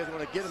 Kleber is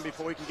going to get him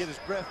before he can get his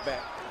breath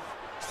back.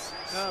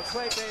 Now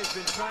Kleber has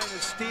been trying to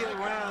steal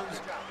rounds.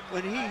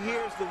 When he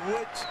hears the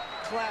woods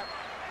clap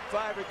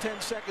 5 or 10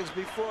 seconds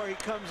before, he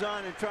comes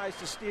on and tries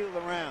to steal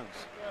the rounds.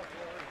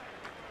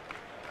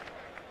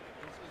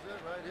 This is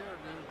it right here,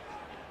 dude.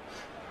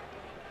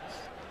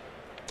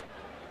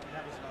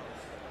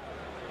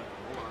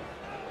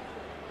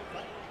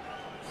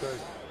 Good.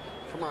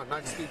 Come on,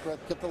 nice deep breath.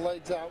 Get the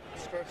legs out.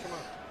 Stretch them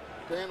out.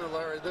 Dana,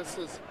 Larry, this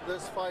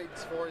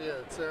fight's for you.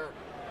 It's there.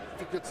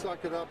 If you could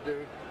suck it up,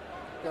 dude.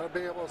 Got to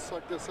be able to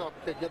suck this up.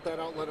 Okay, get that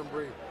out. Let him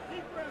breathe.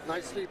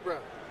 Nice deep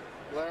breath.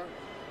 Larry,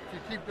 if you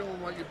keep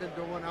doing what you've been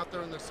doing out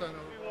there in the center.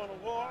 If you want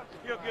a war,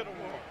 he'll get a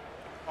war.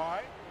 All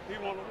right?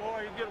 He want a war,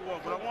 he'll get a war.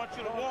 But I want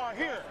you to war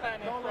here.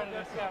 Stand in front of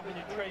this guy when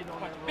you're trading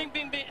punch. Bing,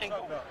 bing, bing, and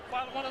go.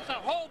 Follow what I'm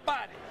saying. Whole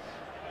body.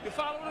 You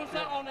follow what I'm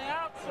saying? On the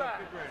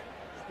outside.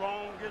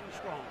 Strong, getting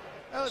strong.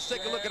 Now let's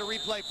take a look at a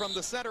replay from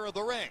the center of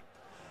the ring.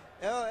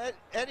 Well,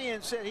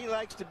 Etienne said he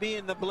likes to be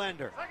in the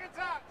blender.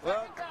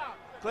 Well,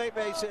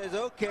 Kleber says,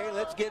 okay,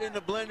 let's get in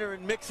the blender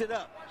and mix it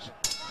up.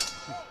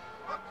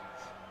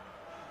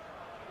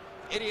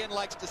 Etienne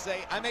likes to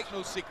say, I make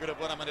no secret of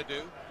what I'm going to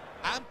do.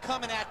 I'm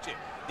coming at you.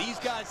 These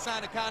guys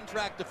sign a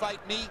contract to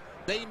fight me.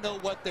 They know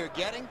what they're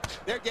getting.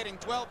 They're getting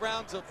 12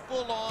 rounds of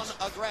full-on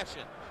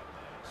aggression.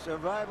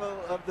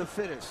 Survival of the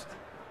fittest.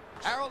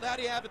 Harold, how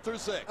do you have it through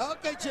 6?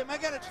 Okay, Jim, I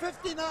got it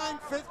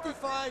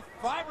 59-55,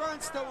 5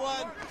 rounds to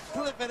 1,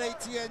 Clifford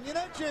Etienne. You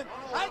know, Jim,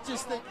 I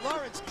just think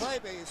Lawrence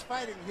Kleber is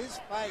fighting his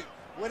fight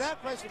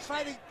without question,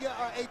 fighting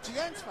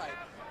Etienne's fight.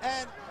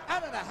 And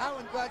I don't know how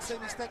in God's name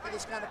he's taking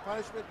this kind of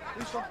punishment.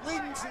 He's been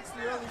bleeding since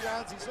the early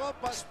rounds. He's all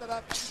busted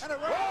up. And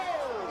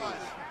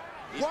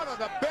one of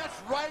the best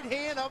right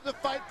hand of the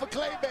fight for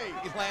Kleber.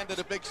 He landed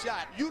a big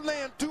shot. You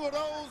land 2 of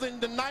those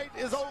and the night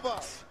is over.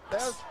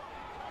 That's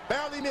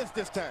barely missed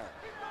this time.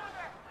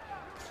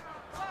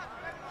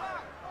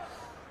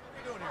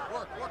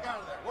 Work out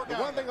of there. Work the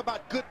out one thing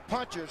about good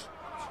punchers,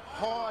 it's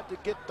hard to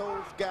get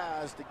those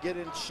guys to get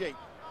in shape.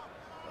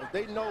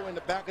 They know in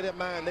the back of their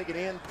mind they can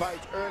end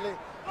fights early,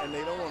 and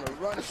they don't want to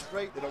run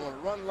straight. They don't want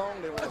to run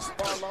long. They want to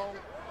spar long,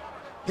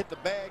 hit the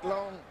bag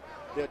long.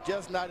 They're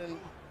just not in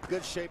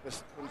good shape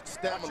as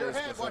stamina is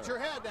concerned. Watch your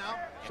head now.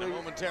 In a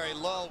momentary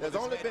lull. There's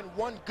only been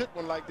one good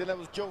one like that. That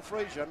was Joe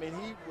Frazier. I mean,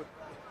 he would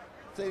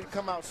say he'd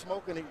come out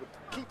smoking. He would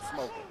keep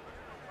smoking.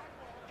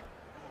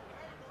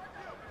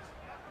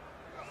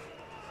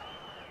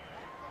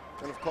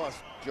 And, of course,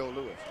 Joe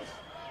Lewis.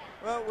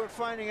 Well, we're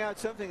finding out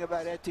something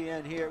about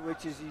Etienne here,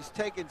 which is he's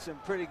taken some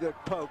pretty good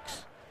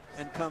pokes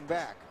and come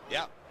back.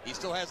 Yeah, he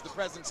still has the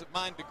presence of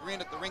mind to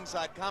grin at the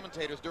ringside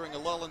commentators during a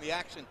lull in the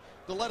action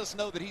to let us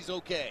know that he's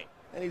okay.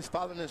 And he's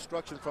following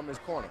instructions from his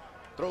corner.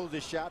 Throws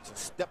his shots and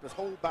step his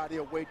whole body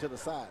away to the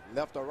side,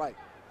 left or right.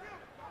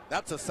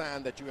 That's a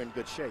sign that you're in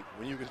good shape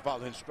when you can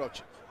follow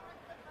instructions.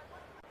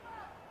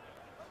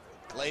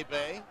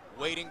 Kleber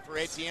waiting for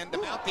Etienne to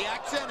mount the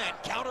action and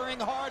countering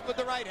hard with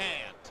the right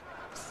hand.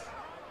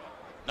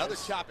 Another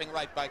chopping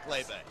right by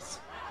Kleber.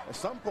 At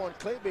some point,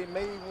 Kleber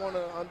may want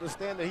to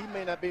understand that he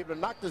may not be able to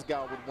knock this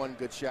guy with one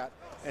good shot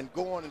and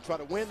go on and try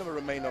to win the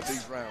remainder of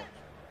these rounds.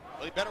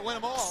 Well, he better win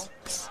them all,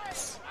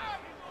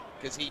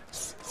 because he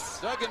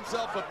dug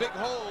himself a big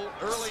hole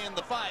early in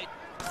the fight,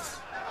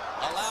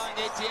 allowing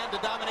Etienne to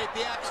dominate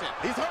the action.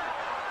 He's hurt.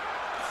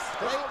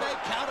 Kleber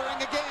countering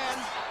again.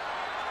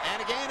 And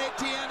again,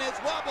 Etienne is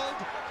wobbled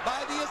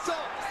by the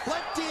assault.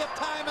 Plenty of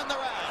time in the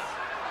round.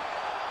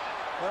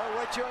 Well,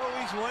 what you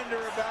always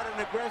wonder about an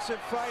aggressive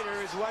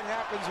fighter is what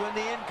happens when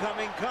the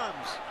incoming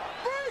comes.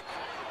 Break!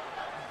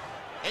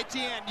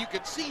 Etienne, you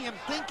could see him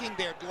thinking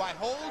there, do I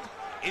hold?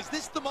 Is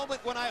this the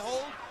moment when I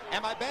hold?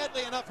 Am I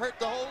badly enough hurt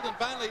to hold? And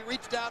finally he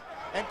reached out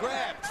and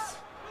grabbed.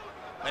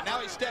 But now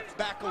he steps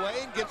back away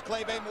and gives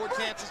Kleber more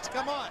chances to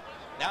come on.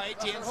 Now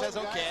Etienne says,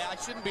 okay, I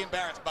shouldn't be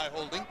embarrassed by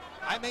holding.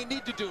 I may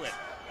need to do it.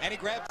 And he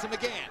grabs him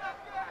again.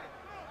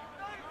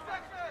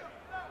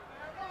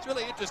 It's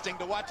really interesting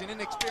to watch an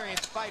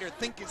inexperienced fighter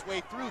think his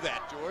way through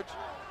that, George.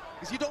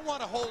 Because you don't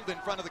want to hold in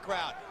front of the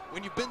crowd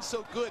when you've been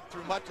so good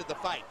through much of the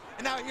fight.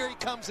 And now here he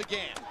comes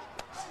again.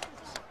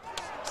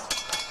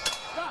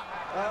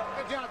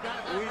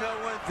 We know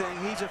one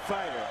thing, he's a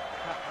fighter.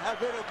 How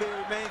good it'll be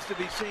remains to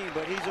be seen,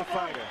 but he's a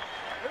fighter.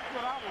 That's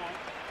what I want.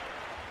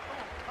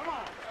 Come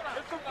on.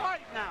 It's a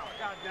fight now,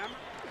 goddammit.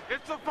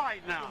 It's a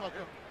fight now.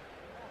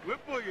 We'll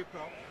pull you,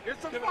 Cole.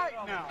 It's a fight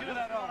now. That's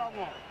what I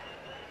want.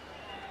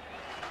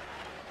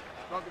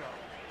 Look it up.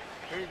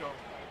 Here you go.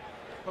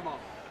 Come on.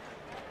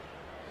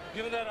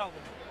 Give it that over.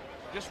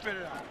 Just spit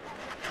it out.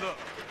 Look,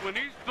 when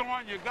he's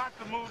throwing, you got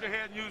to move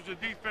ahead and use the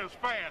defense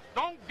fast.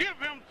 Don't give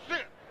him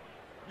shit.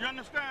 You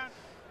understand?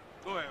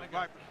 Go ahead.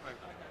 Right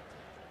perspective.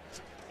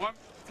 One.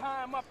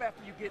 Tie him up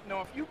after you getting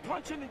off. You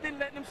punching and then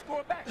letting him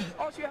score back.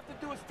 All you have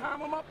to do is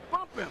time him up,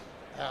 bump him.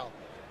 Al,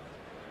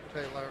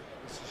 Taylor,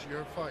 this is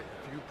your fight.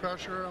 If you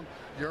pressure him,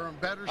 you're in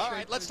better shape. All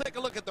right, let's take a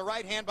look at the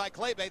right hand by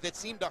Kleber that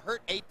seemed to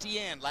hurt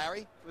Etienne,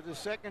 Larry. For the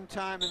second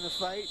time in the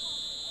fight,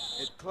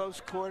 at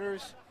close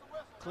quarters,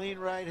 clean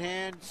right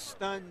hand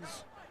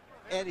stuns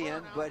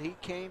Etienne, but he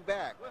came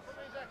back.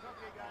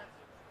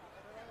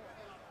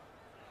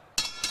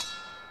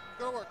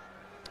 Go work.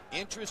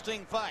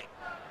 Interesting fight.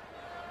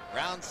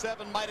 Round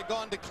 7 might have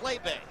gone to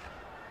Kleber.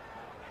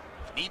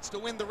 Needs to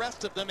win the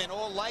rest of them in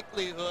all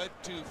likelihood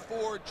to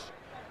forge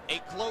a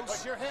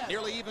close,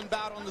 nearly even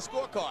bout on the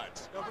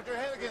scorecards. Don't put your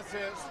head against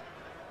his.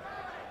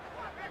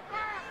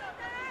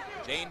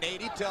 Jay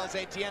Nady tells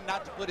Etienne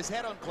not to put his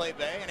head on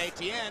Kleber, and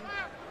Etienne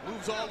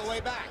moves all the way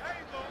back.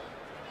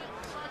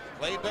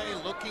 Kleber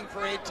looking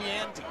for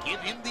Etienne to give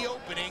him the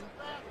opening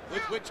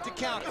with which to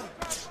counter.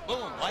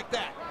 Boom, like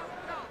that.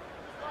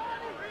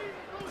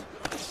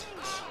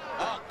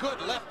 Oh, good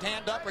left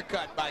hand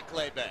uppercut by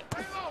Kleber.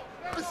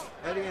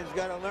 Etienne's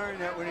got to learn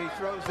that when he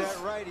throws that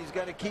right, he's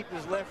got to keep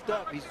his left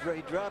up. He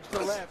drops the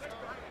left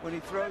when he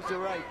throws the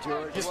right,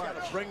 George. Just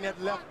got to bring that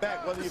left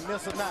back, whether you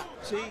miss or not.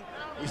 See?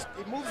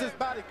 He moves his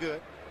body good.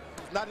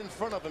 He's not in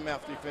front of him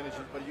after he finishes,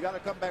 but you got to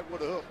come back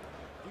with a hook.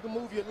 You can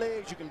move your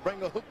legs, you can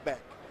bring a hook back.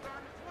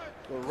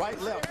 Go right,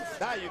 left.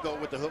 There you go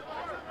with the hook.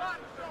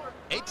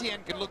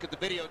 Etienne can look at the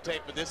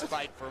videotape of this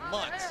fight for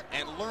months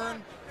and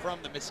learn from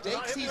the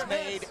mistakes he's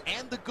made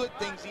and the good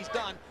things he's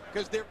done,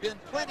 because there have been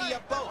plenty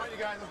of both.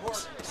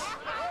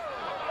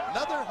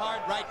 Another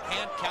hard right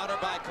hand counter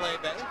by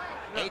Kleber.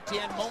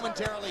 Etienne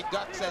momentarily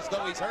ducks as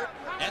though he's hurt,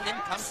 and then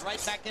comes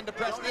right back into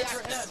press the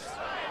action.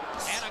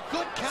 And a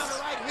good counter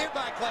right here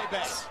by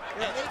Kleber.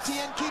 And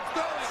Etienne keeps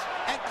going,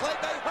 and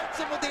Kleber hurts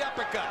him with the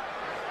uppercut.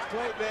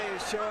 Kleber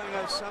is showing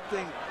us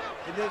something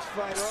in this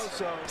fight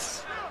also.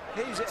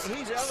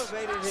 He's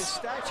elevated his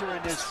stature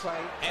in this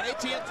fight. And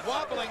Etienne's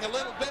wobbling a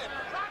little bit.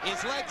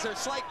 His legs are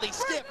slightly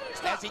stiff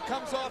as he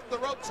comes off the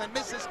ropes and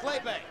misses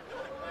Kleber.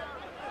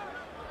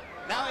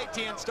 Now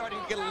Etienne's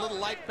starting to get a little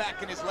life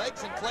back in his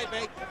legs, and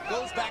Kleber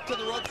goes back to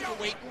the ropes to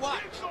wait and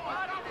watch.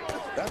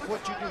 That's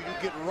what you do. You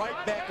get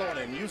right back on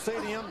him. You say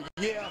to him,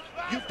 yeah,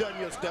 you've done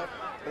your stuff,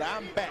 but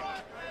I'm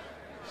back.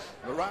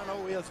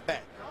 Morano is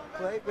back.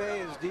 Kleber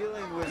is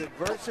dealing with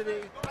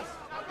adversity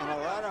and a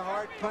lot of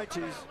hard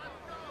punches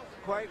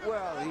quite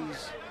well.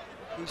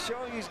 He's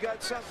showing he's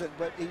got something,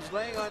 but he's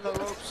laying on the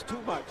ropes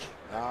too much.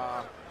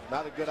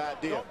 Not a good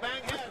idea. Don't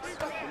bang heads.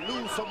 You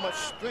lose so much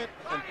strength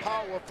and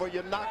power for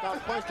your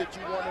knockout punch that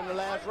you won in the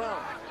last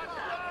round.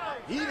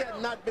 He had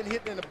not been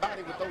hit in the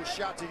body with those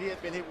shots that he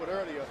had been hit with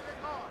earlier.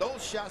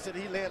 Those shots that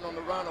he landed on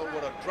the Morano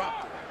would have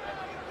dropped him.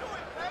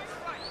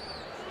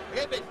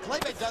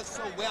 Kleber does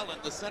so well in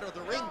the center of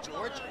the ring,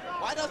 George.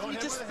 Why doesn't he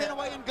just spin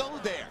away and go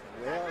there?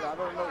 Well, I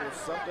don't know.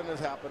 Something has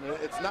happened.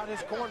 It's not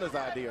his corner's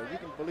idea. You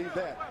can believe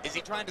that. Is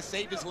he trying to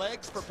save his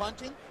legs for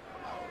punching?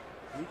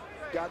 He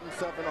got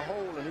himself in a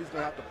hole, and he's going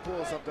to have to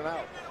pull something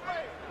out.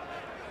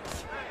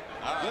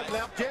 Good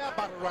left jab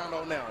by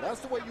Morano now. That's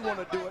the way you want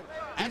to do it.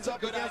 He's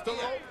up against the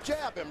rope,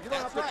 jab him. You don't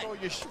have to throw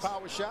your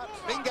power shots.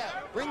 Bingo.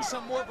 Bring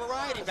some more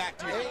variety back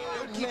to your game.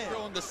 Don't keep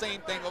throwing the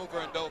same thing over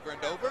and over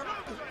and over.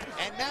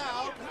 And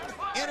now,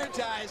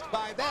 energized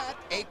by that,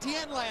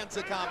 Etienne lands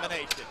a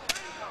combination.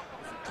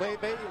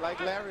 Kleber, like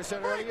Larry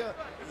said earlier,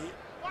 he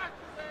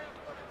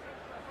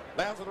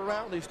lands it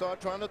around, he started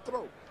trying to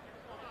throw.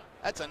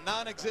 That's a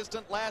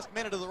non-existent last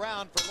minute of the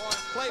round for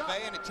Lawrence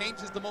Kleber, and it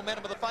changes the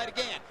momentum of the fight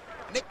again.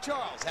 Nick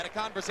Charles had a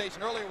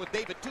conversation earlier with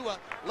David Tua.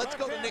 Let's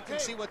go to Nick and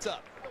see what's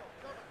up.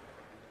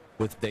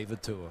 With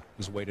David Tua,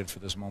 who's waited for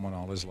this moment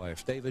all his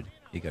life. David,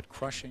 you got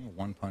crushing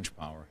one-punch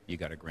power. You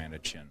got a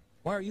granite chin.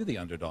 Why are you the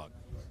underdog?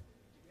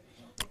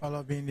 I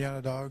love being the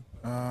underdog.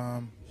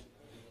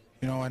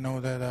 You know, I know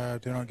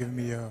that they're not giving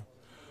me a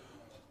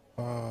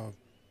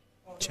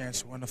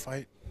chance to win the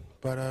fight.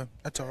 but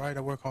that's all right.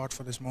 I work hard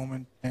for this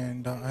moment,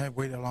 and I have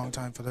waited a long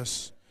time for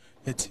this.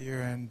 It's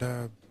here, and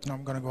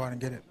I'm going to go out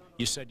and get it.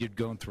 You said you'd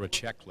gone through a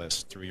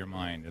checklist through your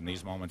mind in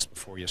these moments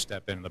before you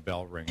step in and the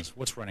bell rings.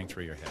 What's running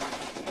through your head?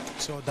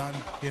 So done.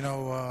 You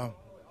know,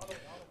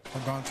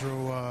 I've gone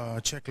through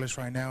a checklist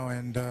right now,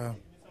 and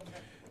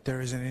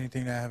there isn't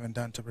anything that I haven't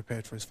done to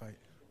prepare for his fight.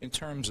 In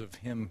terms of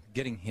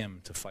getting him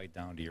to fight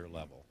down to your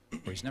level,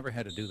 where he's never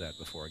had to do that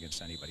before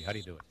against anybody, how do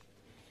you do it?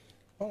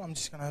 Well, I'm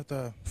just going to have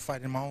to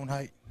fight in my own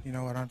height. You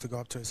know, I don't have to go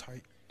up to his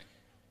height.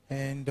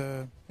 And,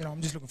 you know,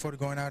 I'm just looking forward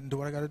to going out and do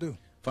what I got to do.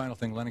 Final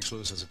thing, Lennox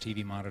Lewis has a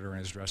TV monitor in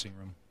his dressing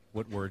room.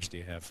 What words do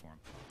you have for him?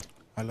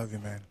 I love you,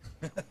 man.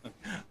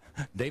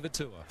 David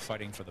Tua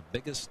fighting for the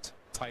biggest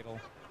title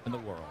in the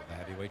world, the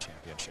heavyweight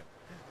championship.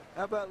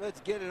 How about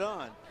let's get it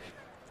on?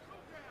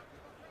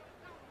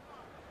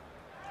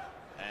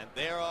 And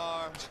there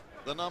are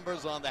the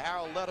numbers on the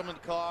Harold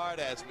Letterman card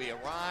as we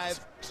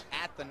arrive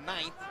at the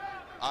 9th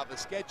of a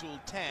scheduled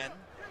 10.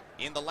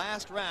 In the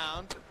last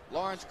round,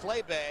 Lawrence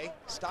Claybay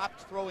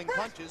stopped throwing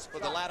punches for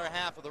the latter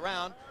half of the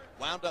round,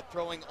 wound up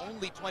throwing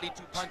only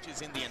 22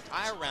 punches in the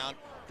entire round.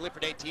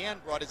 Clifford Etienne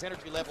brought his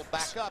energy level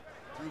back up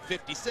through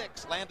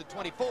 56, landed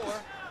 24,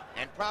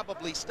 and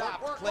probably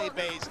stopped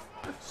Claybay's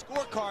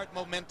scorecard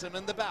momentum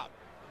in the bout.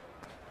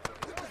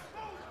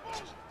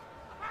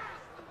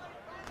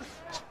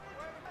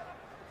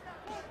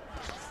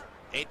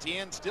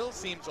 Etienne still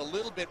seems a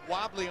little bit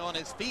wobbly on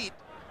his feet,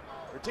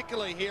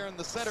 particularly here in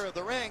the center of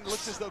the ring.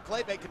 Looks as though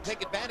Claybay can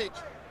take advantage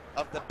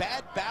of the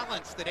bad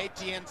balance that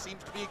Etienne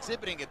seems to be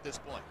exhibiting at this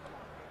point.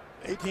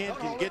 Etienne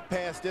can get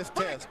past this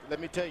test. Let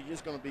me tell you,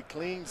 it's going to be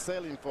clean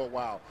sailing for a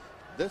while.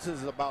 This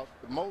is about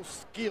the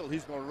most skill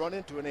he's going to run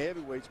into in the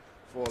heavyweights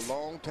for a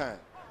long time.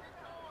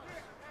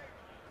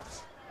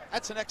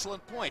 That's an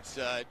excellent point,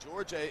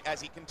 George.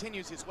 As he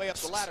continues his way up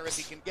the ladder, if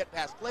he can get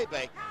past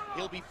Claybay,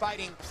 he'll be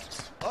fighting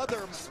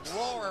other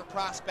rawer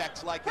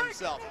prospects like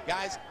himself,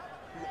 guys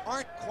who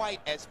aren't quite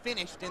as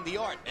finished in the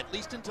art, at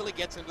least until he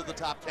gets into the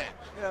top 10.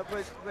 Yeah,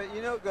 but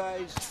you know,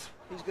 guys,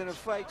 he's going to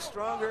fight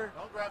stronger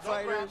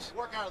fighters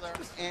Work out of there.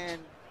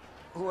 and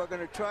who are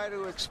going to try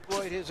to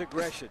exploit his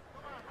aggression.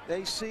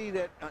 They see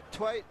that on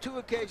two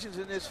occasions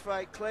in this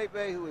fight,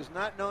 Claybay, who is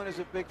not known as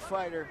a big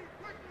fighter,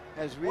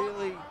 has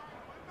really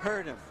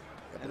hurt him.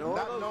 And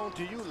not known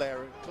to you,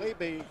 Larry,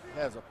 Claybay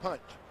has a punch.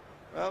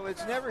 Well,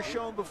 it's never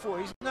shown before.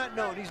 He's not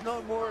known. He's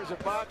known more as a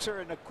boxer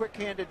and a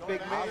quick-handed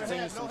big man. I've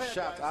seen some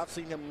shots. I've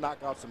seen him knock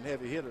out some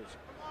heavy hitters.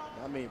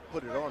 I mean,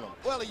 put it on him.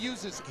 Well, he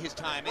uses his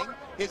timing,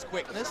 his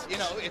quickness. You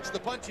know, it's the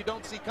punch you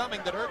don't see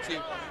coming that hurts you.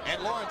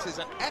 And Lawrence is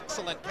an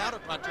excellent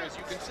counterpuncher, as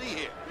you can see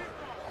here.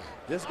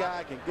 This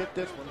guy can get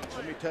this one.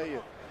 Let me tell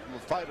you, from a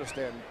fighter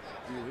stand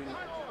view,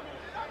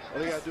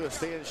 all you got to do is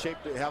stay in shape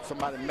to have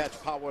somebody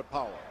match power with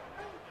power.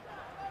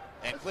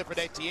 And Clifford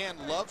Etienne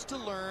loves to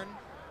learn.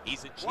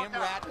 He's a gym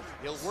rat.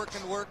 He'll work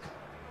and work.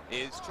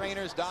 His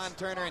trainers, Don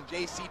Turner and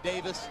J.C.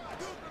 Davis,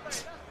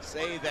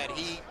 say that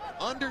he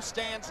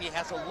understands he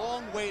has a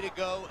long way to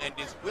go and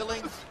is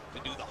willing to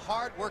do the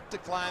hard work to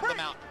climb the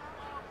mountain.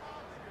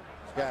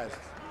 Guys,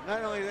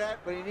 not only that,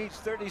 but he needs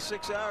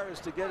 36 hours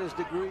to get his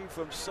degree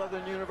from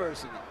Southern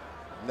University.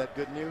 Isn't that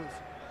good news?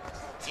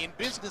 In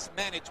business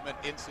management,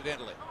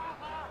 incidentally,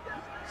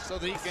 so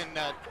that he can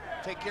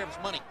take care of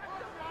his money.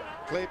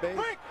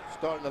 Claybay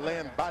starting to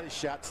land body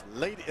shots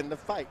late in the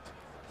fight.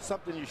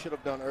 Something you should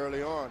have done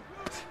early on.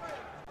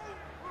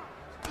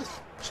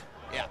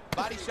 Yeah,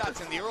 body shots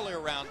in the earlier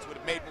rounds would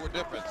have made more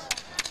difference.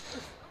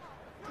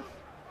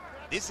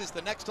 This is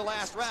the next to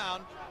last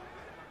round.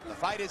 The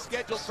fight is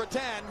scheduled for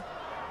 10.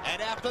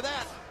 And after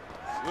that,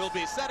 we'll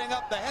be setting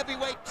up the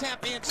heavyweight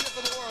championship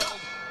of the world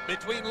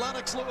between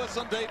Lennox Lewis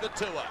and David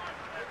Tua.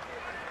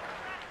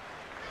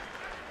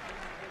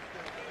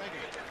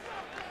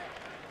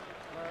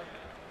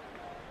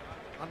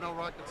 I'm no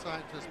rocket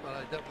scientist, but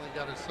I definitely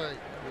got to say,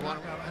 you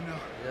want to? I know.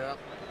 Yeah.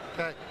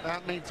 Okay,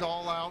 that means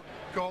all out.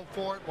 Go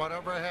for it.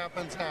 Whatever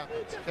happens,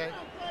 happens. Okay.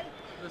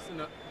 Listen,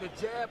 the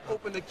jab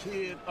opened the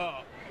kid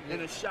up,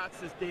 and the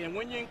shots is there. And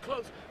when you're in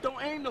close, don't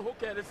aim the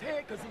hook at his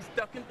head because he's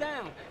ducking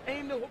down.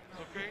 Aim the hook.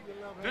 Okay.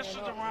 This is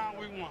the round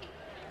we want.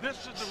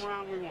 This is the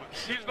round we want.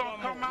 He's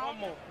gonna come out.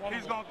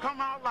 He's gonna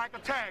come out like a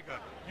tagger.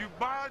 You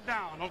bar it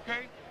down,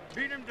 okay?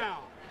 Beat him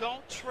down.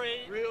 Don't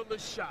trade. Reel the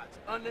shots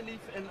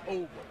underneath and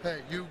over.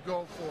 Hey, you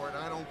go for it.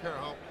 I don't care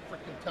how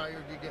freaking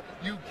tired you get.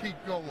 You keep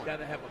going. You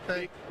gotta have a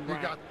big You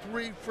got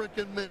 3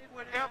 freaking minutes.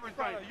 With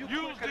everything.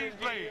 Use these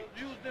legs.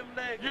 Use them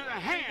legs. Use a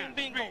hand.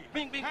 Bingo.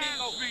 Bing, bing,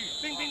 bingo.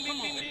 Bing, bing,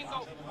 bing, bing,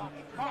 bingo.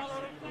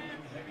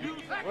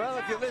 Well,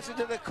 if you listen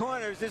to the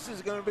corners, this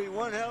is going to be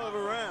one hell of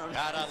a round.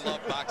 God, I love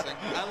boxing.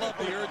 I love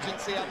the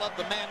urgency. I love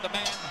the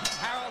man-to-man.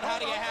 Harold, how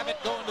do you have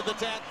it going to the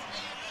 10th?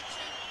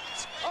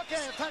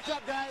 Okay, touch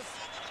up, guys.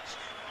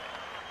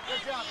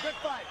 Good job. Good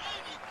fight.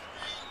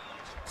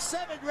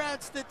 7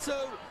 rounds to 2.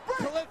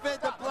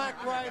 Clifford the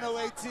Black Rhino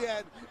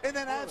Etienne in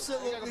an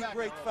absolutely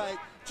great fight.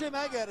 Jim,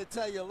 I got to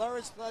tell you,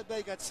 Lawrence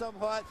Clay got some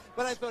heart,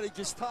 but I thought he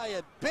just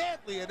tired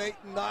badly in 8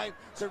 and 9.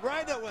 The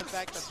Rhino went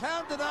back to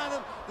pounding on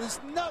him. There's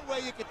no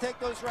way you can take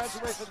those rounds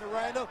away from the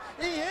Rhino.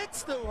 He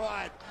hits too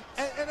hard,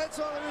 and that's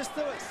all there is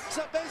to it.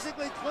 So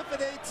basically,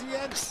 Clifford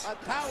Etienne, a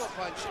power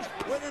punch,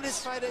 winning his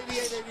fight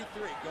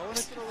 88-83, going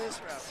into the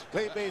last round.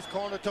 Clay Bay's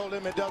corner told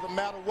him it doesn't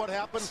matter what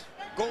happens,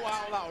 go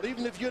all out.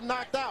 Even if you're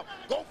knocked out,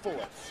 go for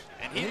it.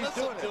 And he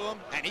listened to him,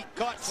 and he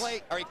caught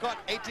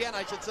Etienne,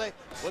 I should say,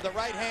 with the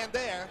right hand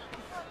there.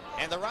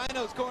 And the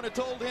Rhino's corner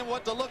told him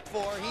what to look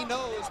for. He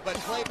knows, but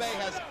Clay Bay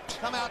has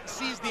come out and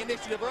seized the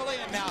initiative early,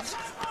 and now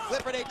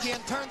Clifford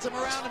Etienne turns him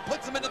around and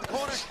puts him into the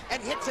corner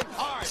and hits him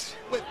hard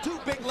with 2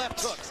 big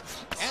left hooks.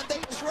 And they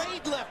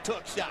trade left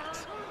hook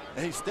shots.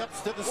 And he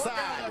steps to the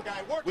side,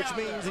 which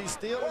means he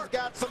still has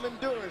got some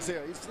endurance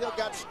here. He's still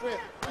got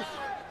strength.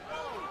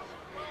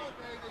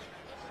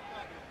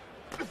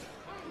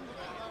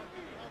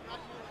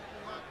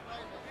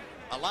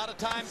 A lot of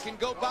time can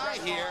go by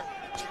here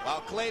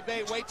while Clay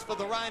Bay waits for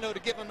the Rhino to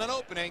give him an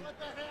opening.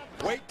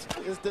 Wait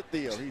is the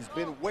deal. He's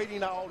been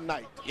waiting all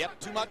night. Yep,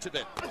 too much of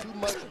it. Too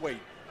much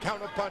wait.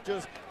 Counter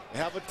punchers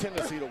have a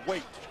tendency to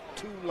wait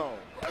too long.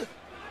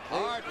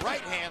 Hard right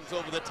hands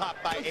over the top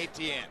by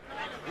Etienne.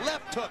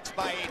 Left hooks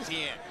by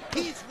Etienne.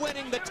 He's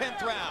winning the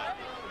 10th round.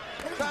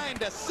 Trying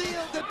to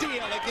seal the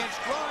deal against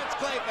Lawrence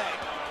Clay Bay.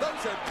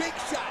 Those are big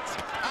shots.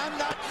 I'm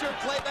not sure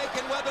Clay Bay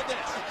can weather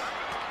this.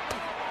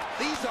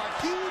 These are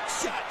huge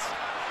shots.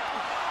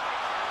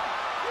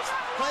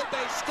 Clay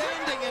Bay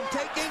standing and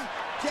taking.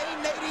 Jay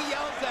Nady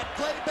yells at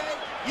Clay Bay,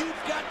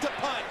 you've got to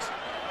punch.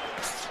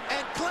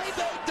 And Clay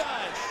Bay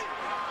does.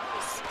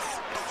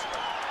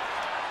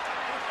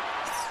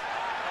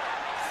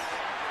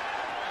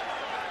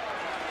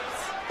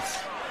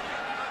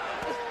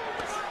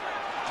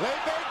 Clay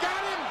Bay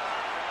got him.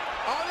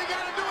 All he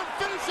got to do is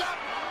finish up.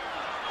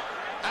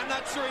 I'm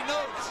not sure he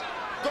knows.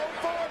 Go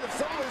for it. If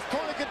someone's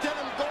corner can tell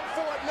him, go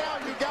for it now.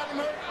 You got him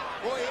hurt.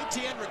 Boy,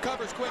 Etienne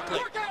recovers quickly.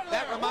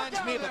 That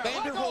reminds me of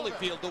Evander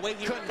Holyfield, the way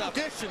he recovers.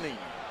 Conditioning.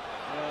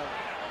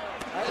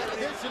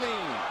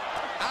 Conditioning.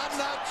 I'm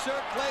not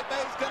sure Clay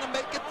Bay's going to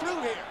make it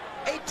through here.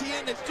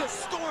 Etienne is just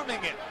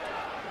storming it.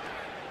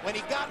 When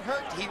he got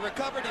hurt, he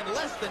recovered in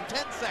less than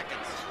 10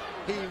 seconds.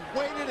 He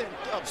waited and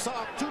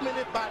absorbed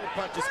 2-minute body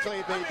punches,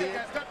 Clay Bay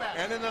did.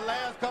 And in the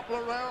last couple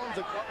of rounds,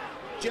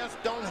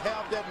 just don't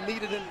have that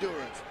needed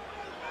endurance.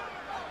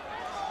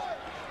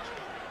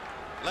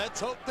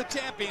 Let's hope the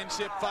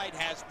championship fight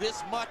has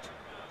this much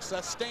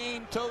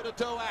sustained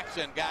toe-to-toe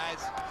action, guys,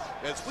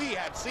 because we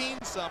have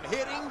seen some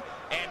hitting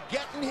and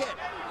getting hit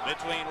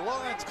between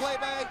Lawrence Clay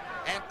Bay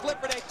and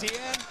Clifford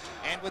Etienne,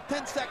 and with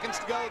 10 seconds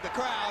to go, the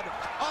crowd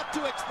ought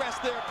to express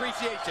their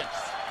appreciation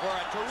for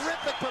a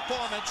terrific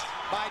performance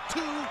by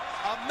 2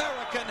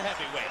 American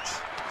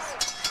heavyweights.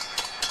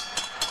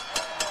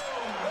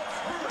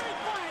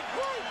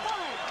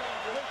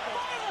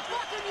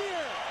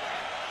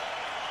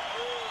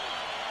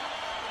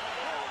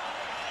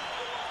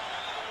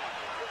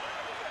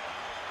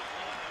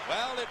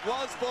 Well, it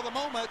was, for the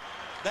moment,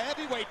 the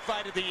heavyweight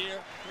fight of the year.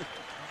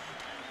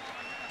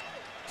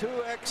 2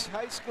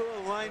 ex-high school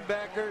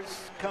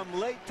linebackers come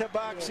late to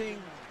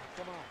boxing,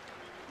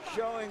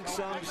 showing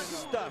some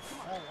stuff.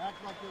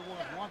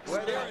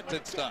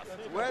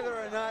 Whether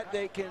or not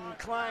they can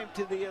climb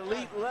to the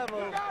elite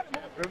level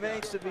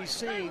remains to be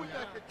seen,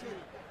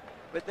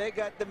 but they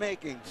got the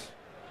makings.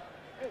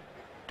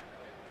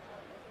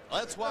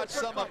 Let's watch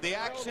some of the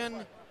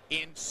action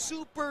in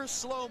super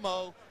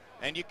slow-mo,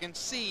 and you can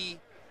see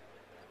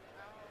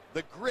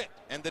the grit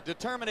and the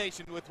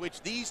determination with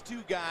which these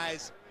 2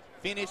 guys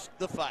finished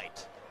the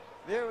fight.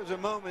 There was a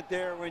moment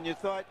there when you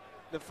thought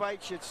the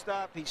fight should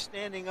stop. He's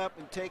standing up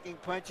and taking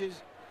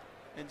punches,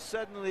 and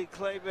suddenly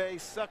Clay Bay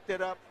sucked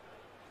it up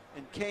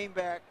and came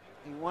back.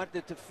 He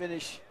wanted to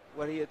finish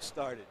what he had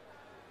started.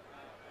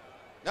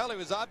 Well, he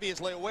was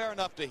obviously aware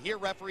enough to hear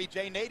referee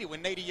Jay Nady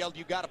when Nady yelled,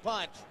 "You got to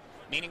punch,"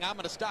 meaning I'm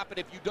going to stop it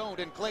if you don't,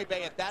 and Clay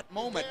Bay at that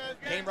moment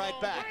came right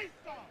back.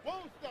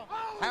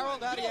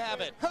 Harold, how do you have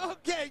it?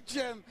 Okay,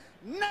 Jim.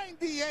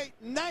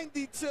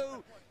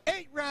 98-92.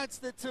 8 rounds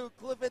to 2.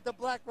 Clifford the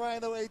Black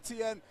Rhino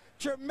Etienne.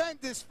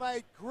 Tremendous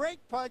fight. Great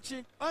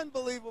punching.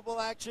 Unbelievable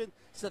action.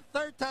 It's the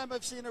 3rd time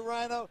I've seen a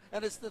Rhino,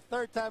 and it's the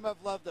 3rd time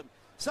I've loved him.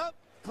 So,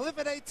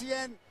 Clifford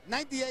Etienne,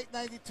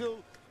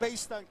 98-92,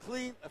 based on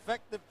clean,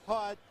 effective,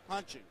 hard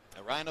punching.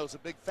 The Rhino's a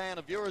big fan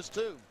of yours,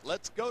 too.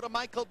 Let's go to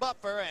Michael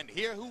Buffer and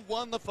hear who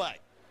won the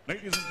fight.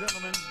 Ladies and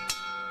gentlemen,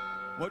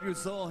 what you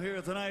saw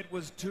here tonight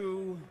was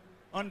 2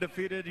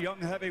 undefeated young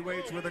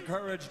heavyweights with the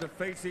courage to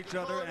face each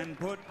other and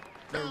put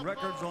their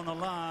records on the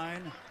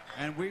line.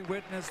 And we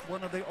witnessed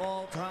one of the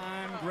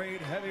all-time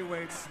great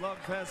heavyweight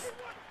slugfests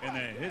in the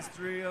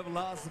history of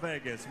Las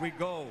Vegas. We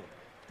go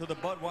to the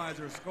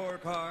Budweiser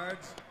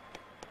scorecards.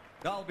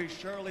 Dalby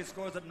Shirley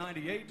scores at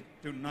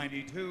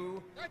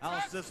 98-92.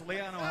 Al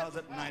Siciliano has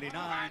it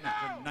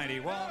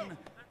 99-91.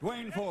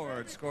 Dwayne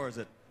Ford scores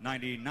it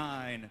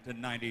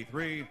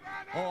 99-93.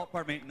 All,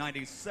 pardon me,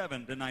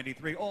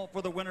 97-93. All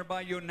for the winner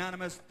by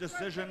unanimous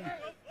decision,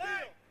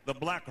 the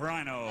Black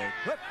Rhino,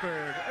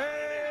 Clifford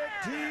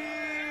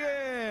Etienne.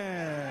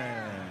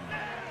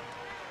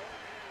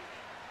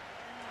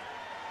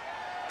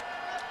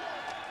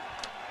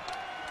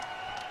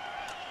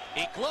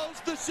 He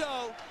closed the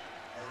show.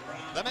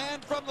 The man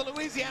from the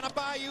Louisiana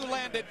Bayou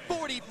landed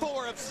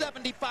 44 of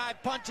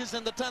 75 punches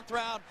in the 10th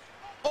round.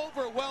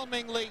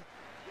 Overwhelmingly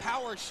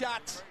power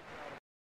shots.